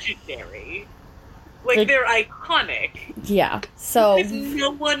 They're legendary. Like, they're iconic. Yeah, so... If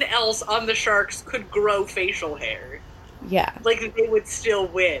no one else on the Sharks could grow facial hair, yeah, like, they would still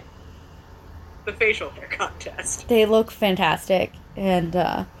win the facial hair contest. They look fantastic, and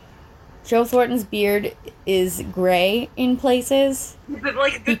Joe Thornton's beard is gray in places, but,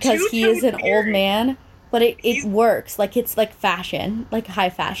 like, because he is an old man, but it works. Like, it's like fashion, like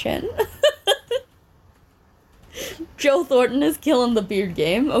high fashion. Joe Thornton is killing the beard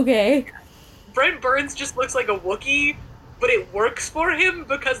game, okay? Brent Burns just looks like a Wookiee, but it works for him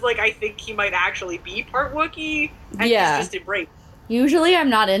because, like, I think he might actually be part Wookiee, and he's just embraced. Usually I'm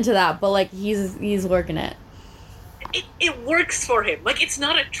not into that, but, like, he's working it. It works for him. Like, it's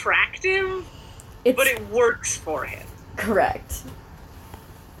not attractive, but it works for him. Correct.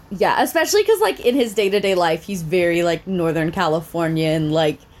 Yeah, especially because, like, in his day-to-day life, he's very, like, Northern Californian,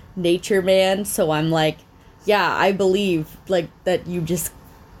 like, nature man, so I'm like, yeah, I believe, like, that you just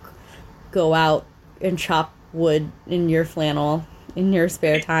go out and chop wood in your flannel in your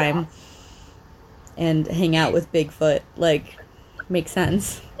spare time and hang out with Bigfoot. Like, makes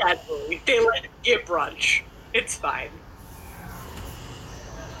sense. Absolutely. They let him get brunch. It's fine.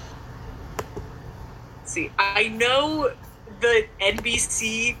 See, I know the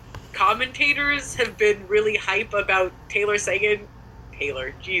NBC commentators have been really hype about Tyler Seguin,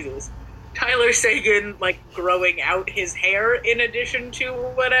 like, growing out his hair in addition to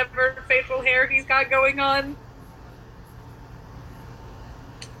whatever facial hair he's got going on.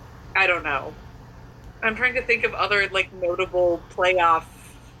 I don't know. I'm trying to think of other, like, notable playoff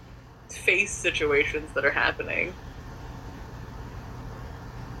face situations that are happening.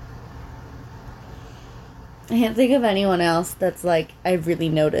 I can't think of anyone else that's, like, I've really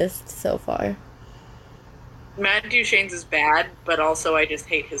noticed so far. Matt Duchene's is bad, but also I just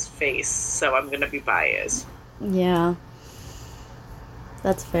hate his face, so I'm gonna be biased. Yeah.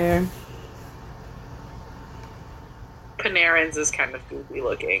 That's fair. Panarin's is kind of goofy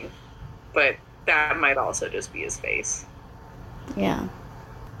looking, but that might also just be his face. Yeah.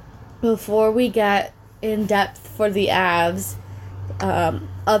 Before we get in depth for the Avs,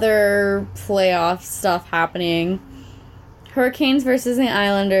 other playoff stuff happening. Hurricanes versus the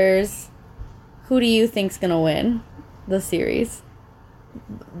Islanders. Who do you think's gonna win the series?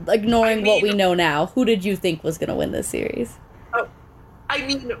 Ignoring what we know now, who did you think was gonna win this series? Oh, I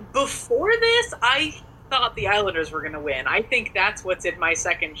mean, before this, I thought the Islanders were gonna win. I think that's what's in my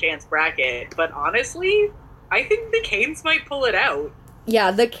second chance bracket. But honestly, I think the Canes might pull it out.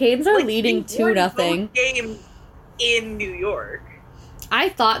 Yeah, the Canes are leading 2-0. Game in New York. I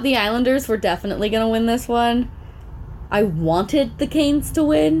thought the Islanders were definitely gonna win this one. I wanted the Canes to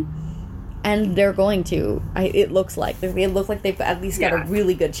win. And they're going to. It looks like. They look like they've at least got a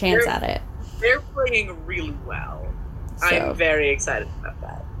really good chance at it. They're playing really well. So, I'm very excited about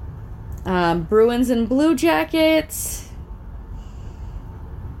that. Bruins and Blue Jackets.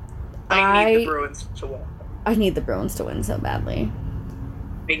 I need the Bruins to win. I need the Bruins to win so badly.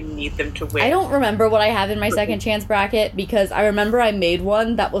 I need them to win. I don't remember what I have in my second chance bracket because I remember I made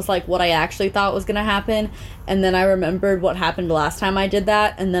one that was like what I actually thought was going to happen, and then I remembered what happened last time I did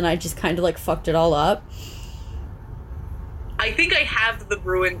that, and then I just kind of like fucked it all up. I think I have the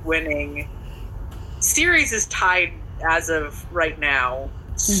Bruins winning. Series is tied as of right now,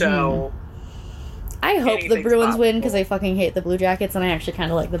 so... I hope the Bruins win because I fucking hate the Blue Jackets, and I actually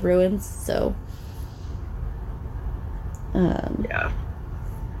kind of like the Bruins, so... yeah.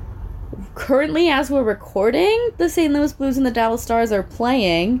 Currently, as we're recording, the St. Louis Blues and the Dallas Stars are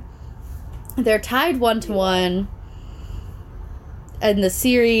playing. They're tied 1-1 in the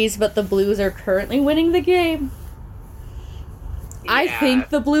series, but the Blues are currently winning the game. Yeah. I think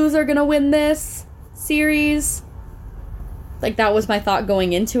the Blues are going to win this series. Like, that was my thought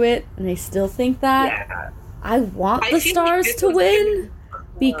going into it, and I still think that. Yeah. I want the Stars to win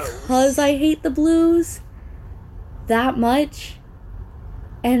because I hate the Blues that much.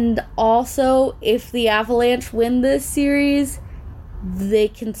 And also, if the Avalanche win this series, they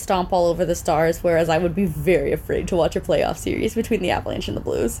can stomp all over the Stars, whereas I would be very afraid to watch a playoff series between the Avalanche and the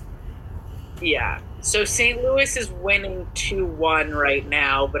Blues. Yeah. So St. Louis is winning 2-1 right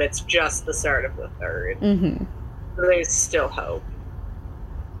now, but it's just the start of the third. Mm-hmm. So there's still hope.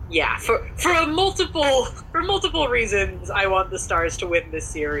 Yeah, for multiple reasons, I want the Stars to win this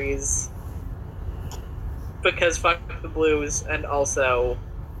series. Because fuck the Blues, and also...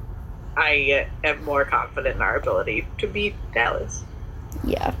 I am more confident in our ability to beat Dallas.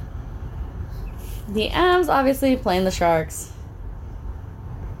 Yeah. The Avs obviously playing the Sharks.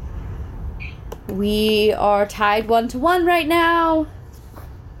 We are tied 1-1 right now.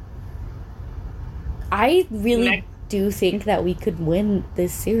 I really do think that we could win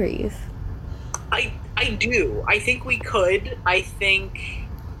this series. I do. I think we could. I think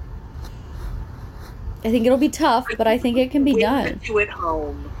it'll be tough, but I think it can be done. Do it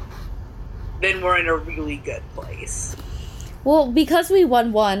home. Then we're in a really good place. Well, because we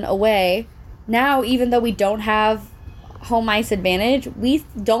won one away, now even though we don't have home ice advantage, we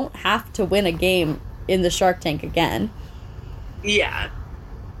don't have to win a game in the Shark Tank again. Yeah.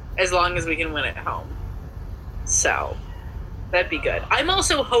 As long as we can win at home. So, that'd be good. I'm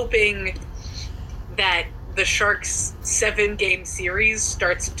also hoping that the Sharks' 7-game series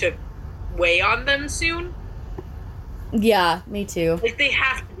starts to weigh on them soon. Yeah, me too. Like, they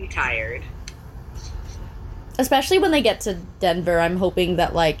have to be tired. Especially when they get to Denver, I'm hoping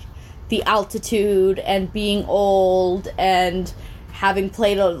that, like, the altitude and being old and having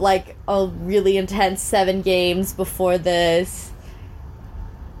played, a really intense 7 games before this,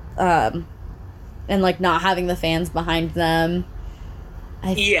 and, like, not having the fans behind them.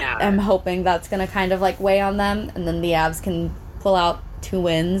 I'm hoping that's going to kind of, like, weigh on them, and then the Avs can pull out 2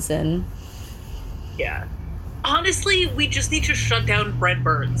 wins, and... Yeah. Honestly, we just need to shut down Brent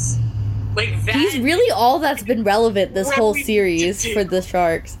Burns. Like that. He's really all that's been relevant this whole series for the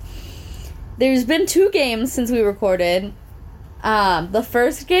Sharks. There's been 2 games since we recorded. The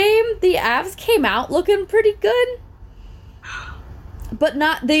first game, the Avs came out looking pretty good. But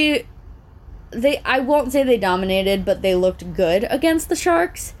not they I won't say they dominated, but they looked good against the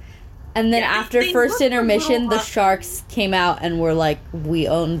Sharks. And then after first intermission, the Sharks came out and were like, we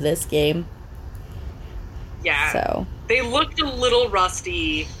owned this game. Yeah. So they looked a little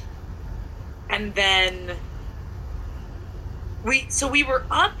rusty. And then we were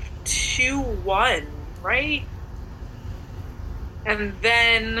up 2-1 right? And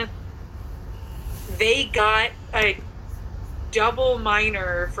then they got a double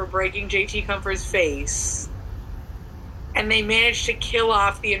minor for breaking JT Comfort's face. And they managed to kill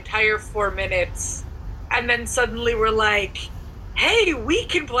off the entire 4 minutes. And then suddenly we're like, hey, we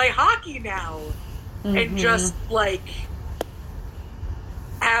can play hockey now. Mm-hmm. And just, like,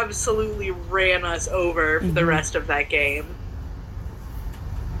 absolutely ran us over for the rest of that game.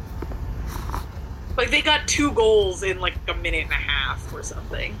 Like, they got 2 goals in, like, a minute and a half or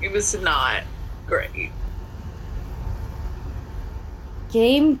something. It was not great.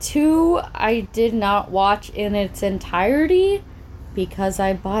 Game 2, I did not watch in its entirety because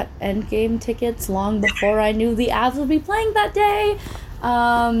I bought endgame tickets long before I knew the Avs would be playing that day.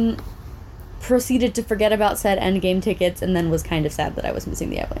 Proceeded to forget about said endgame tickets and then was kind of sad that I was missing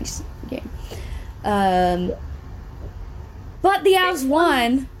the Avalanche game. But the Avs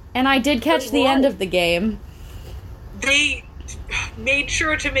won, and I did catch the end of the game. They made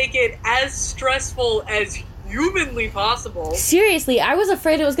sure to make it as stressful as humanly possible. Seriously, I was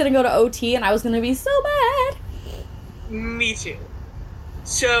afraid it was going to go to OT and I was going to be so bad. Me too.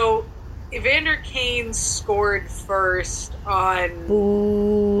 So, Evander Kane scored first on...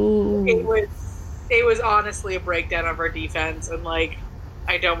 Ooh. It was honestly a breakdown of our defense, and, like,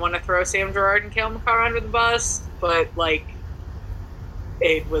 I don't want to throw Sam Girard and Cale Makar under the bus, but, like,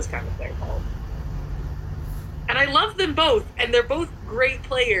 it was kind of their fault. And I love them both, and they're both great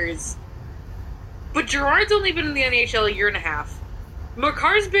players. But Girard's only been in the NHL a year and a half.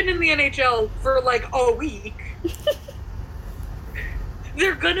 Makar's been in the NHL for, like, a week.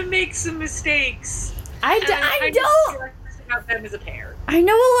 They're gonna make some mistakes. I don't about them as a pair. I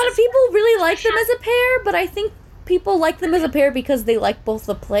know a lot of people really like them as a pair, but I think people like them as a pair because they like both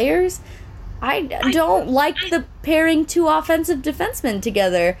the players. I don't like the pairing 2 offensive defensemen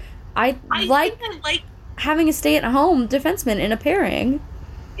together. I like having a stay-at-home defenseman in a pairing.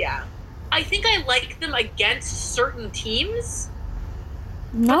 Yeah. I think I like them against certain teams.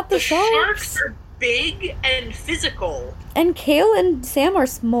 Not the Sharks. Sharks are big and physical. And Cale and Sam are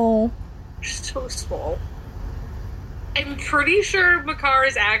small. So small. I'm pretty sure Makar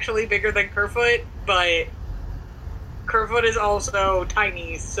is actually bigger than Kerfoot, but Kerfoot is also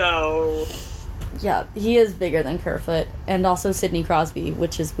tiny, so... Yeah, he is bigger than Kerfoot, and also Sidney Crosby,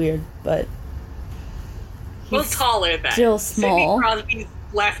 which is weird, but... Well, taller than. Still small. Sidney Crosby's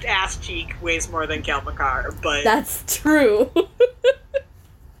left ass cheek weighs more than Cale Makar, but... That's true.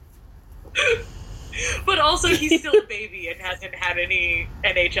 But also, he's still a baby and hasn't had any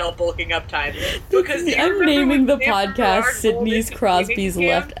NHL bulking up time. Because I'm naming the podcast Sidney Crosby's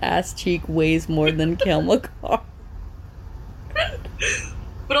left ass cheek weighs more than Cale Makar.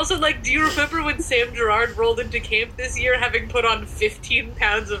 But also, like, do you remember when Sam Girard rolled into camp this year having put on 15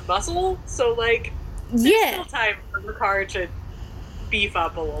 pounds of muscle? So, like, there's still time for Makar to beef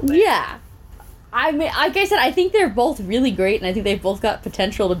up a little bit. Yeah. I mean, like I said, I think they're both really great, and I think they've both got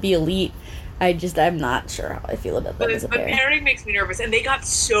potential to be elite. I'm not sure how I feel about them as a pair. But pairing makes me nervous, and they got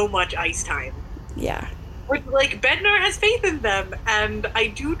so much ice time. Yeah. Like, Bednar has faith in them, and I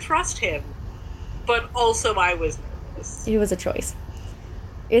do trust him. But also, I was nervous. It was a choice.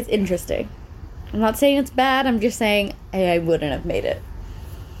 It's interesting. I'm not saying it's bad, I'm just saying I wouldn't have made it.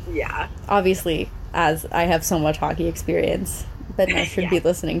 Yeah. Obviously, as I have so much hockey experience, Bednar should be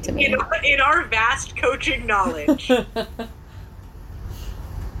listening to me. In our vast coaching knowledge.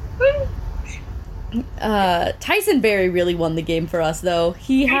 Tyson Barrie really won the game for us, though.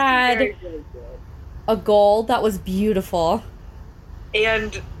 He had a goal that was beautiful.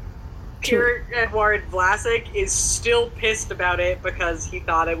 And Pierre-Edouard Vlasic is still pissed about it because he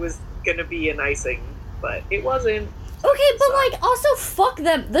thought it was going to be an icing, but it wasn't. Okay, but, like, also fuck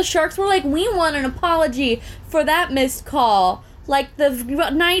them. The Sharks were like, we want an apology for that missed call, like the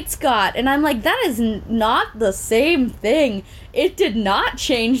Knights got. And I'm like, that is not the same thing. It did not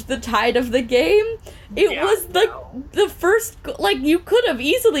change the tide of the game. It was the first, like, you could have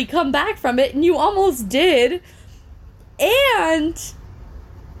easily come back from it, and you almost did. And,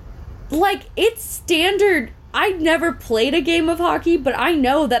 like, it's standard. I never played a game of hockey, but I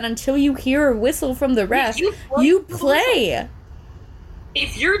know that until you hear a whistle from the ref, you play.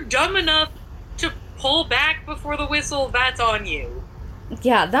 If you're dumb enough to pull back before the whistle, that's on you.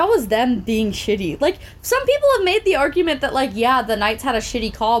 Yeah, that was them being shitty. Like, some people have made the argument that, like, yeah, the Knights had a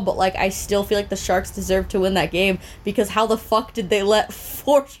shitty call, but, like, I still feel like the Sharks deserved to win that game because how the fuck did they let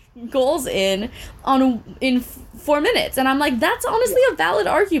 4 goals in 4 minutes? And I'm like, that's honestly a valid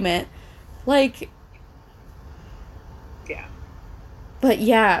argument. Like... Yeah. But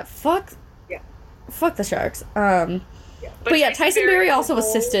yeah, fuck the Sharks. But yeah, Tyson Barrie also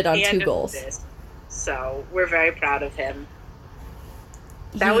assisted on 2 goals. So we're very proud of him.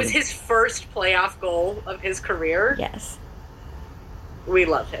 That was his first playoff goal of his career. Yes. We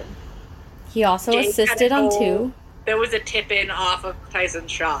love him. He also assisted on 2. There was a tip-in off of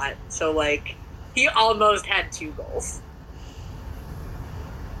Tyson's shot. So, like, he almost had 2 goals.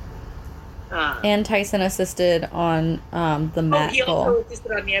 And Tyson assisted on the Matt he goal. also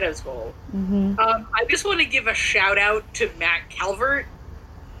assisted on Nieto's goal. Mm-hmm. I just want to give a shout-out to Matt Calvert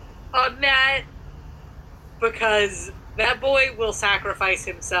on that, because that boy will sacrifice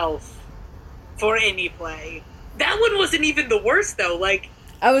himself for any play. That one wasn't even the worst, though. Like,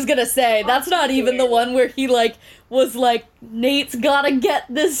 I was gonna say, that's not even the one where he, like, was like, Nate's gotta get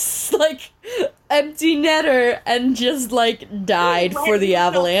this, like, empty netter, and just, like, died for the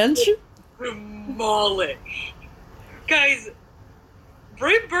Avalanche. Demolished. Guys,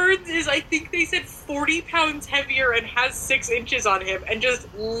 Brent Burns is, I think they said, 40 pounds heavier and has 6 inches on him, and just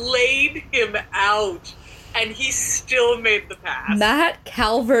laid him out. And he still made the pass. Matt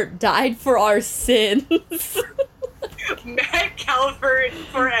Calvert died for our sins. Matt Calvert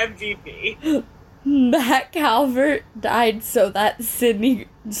for MVP. Matt Calvert died so that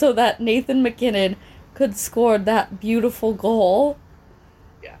Nathan MacKinnon could score that beautiful goal.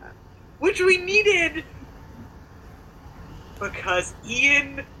 Yeah. Which we needed because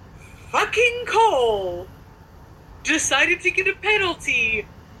Ian fucking Cole decided to get a penalty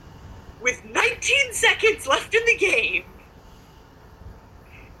with 19 seconds left in the game.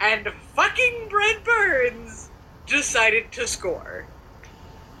 And fucking Brent Burns decided to score.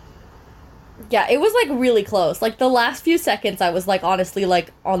 Yeah, it was, like, really close. Like, the last few seconds, I was, like, honestly, like,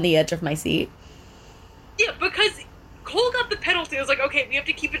 on the edge of my seat. Yeah, because Cole got the penalty. I was like, okay, we have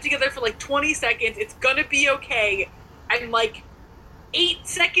to keep it together for, like, 20 seconds. It's gonna be okay. And, like, 8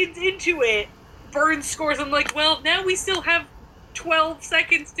 seconds into it, Burns scores. I'm like, well, now we still have 12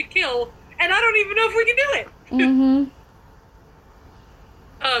 seconds to kill, and I don't even know if we can do it. Mm-hmm.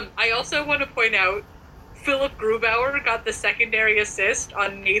 I also want to point out, Philip Grubauer got the secondary assist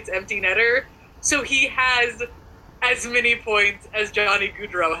on Nate's empty netter, so he has as many points as Johnny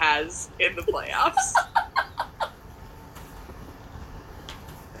Gaudreau has in the playoffs.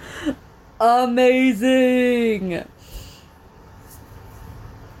 Amazing!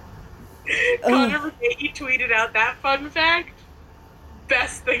 Connor McGahey tweeted out that fun fact.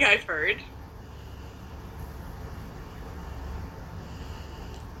 Best thing I've heard.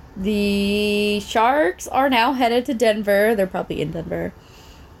 The Sharks are now headed to Denver. They're probably in Denver.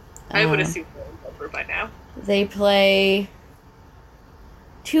 I would assume they're in Denver by now. They play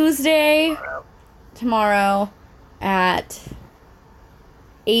Tuesday, tomorrow at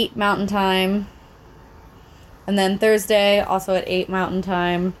 8 Mountain Time. And then Thursday, also at 8 Mountain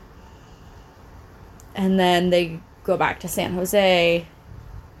Time. And then they go back to San Jose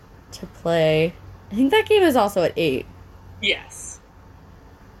to play. I think that game is also at 8. Yes.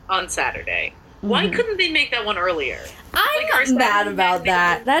 On Saturday. Mm-hmm. Why couldn't they make that one earlier? I'm not mad about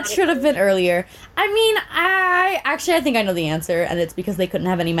that. That should have been earlier. I mean, I think I know the answer, and it's because they couldn't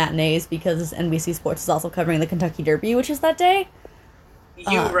have any matinees because NBC Sports is also covering the Kentucky Derby, which is that day.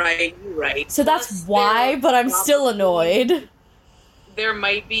 You right. So plus, that's why, but I'm still annoyed. There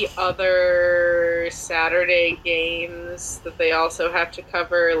might be other Saturday games that they also have to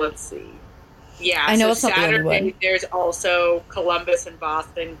cover. Let's see. Yeah, I know so it's not Saturday, the only one. There's also Columbus and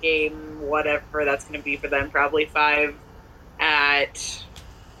Boston game, whatever that's going to be for them, probably 5 at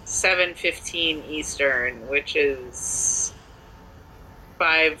 7:15 Eastern, which is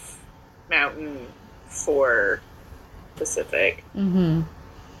 5 Mountain, 4 Pacific. Mm-hmm.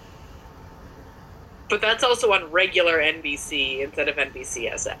 But that's also on regular NBC instead of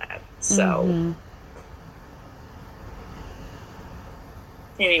NBCSN. So... Mm-hmm.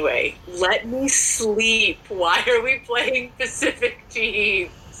 Anyway, let me sleep. Why are we playing Pacific teams?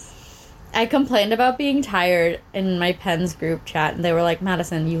 I complained about being tired in my Pens group chat, and they were like,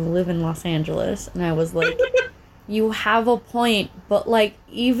 Madison, you live in Los Angeles. And I was like, you have a point, but, like,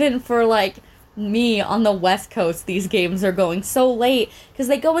 even for, like, me on the West Coast, these games are going so late, because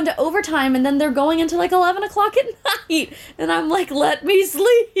they go into overtime, and then they're going into, like, 11 o'clock at night. And I'm like, let me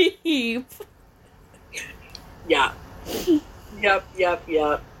sleep. Yeah. Yep.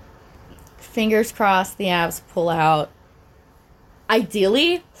 Fingers crossed the Avs pull out.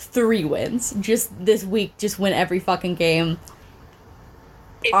 Ideally, 3 wins. Just this week, just win every fucking game.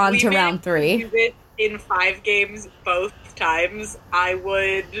 On to round 3. If we win in 5 games both times, I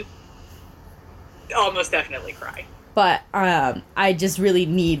would almost definitely cry. But I just really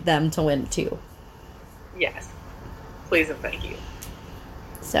need them to win 2. Yes. Please and thank you.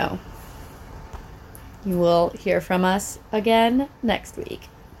 So... you will hear from us again next week.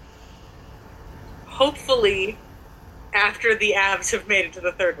 hopefully after the Avs have made it to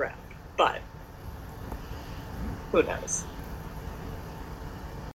the third round. But who knows?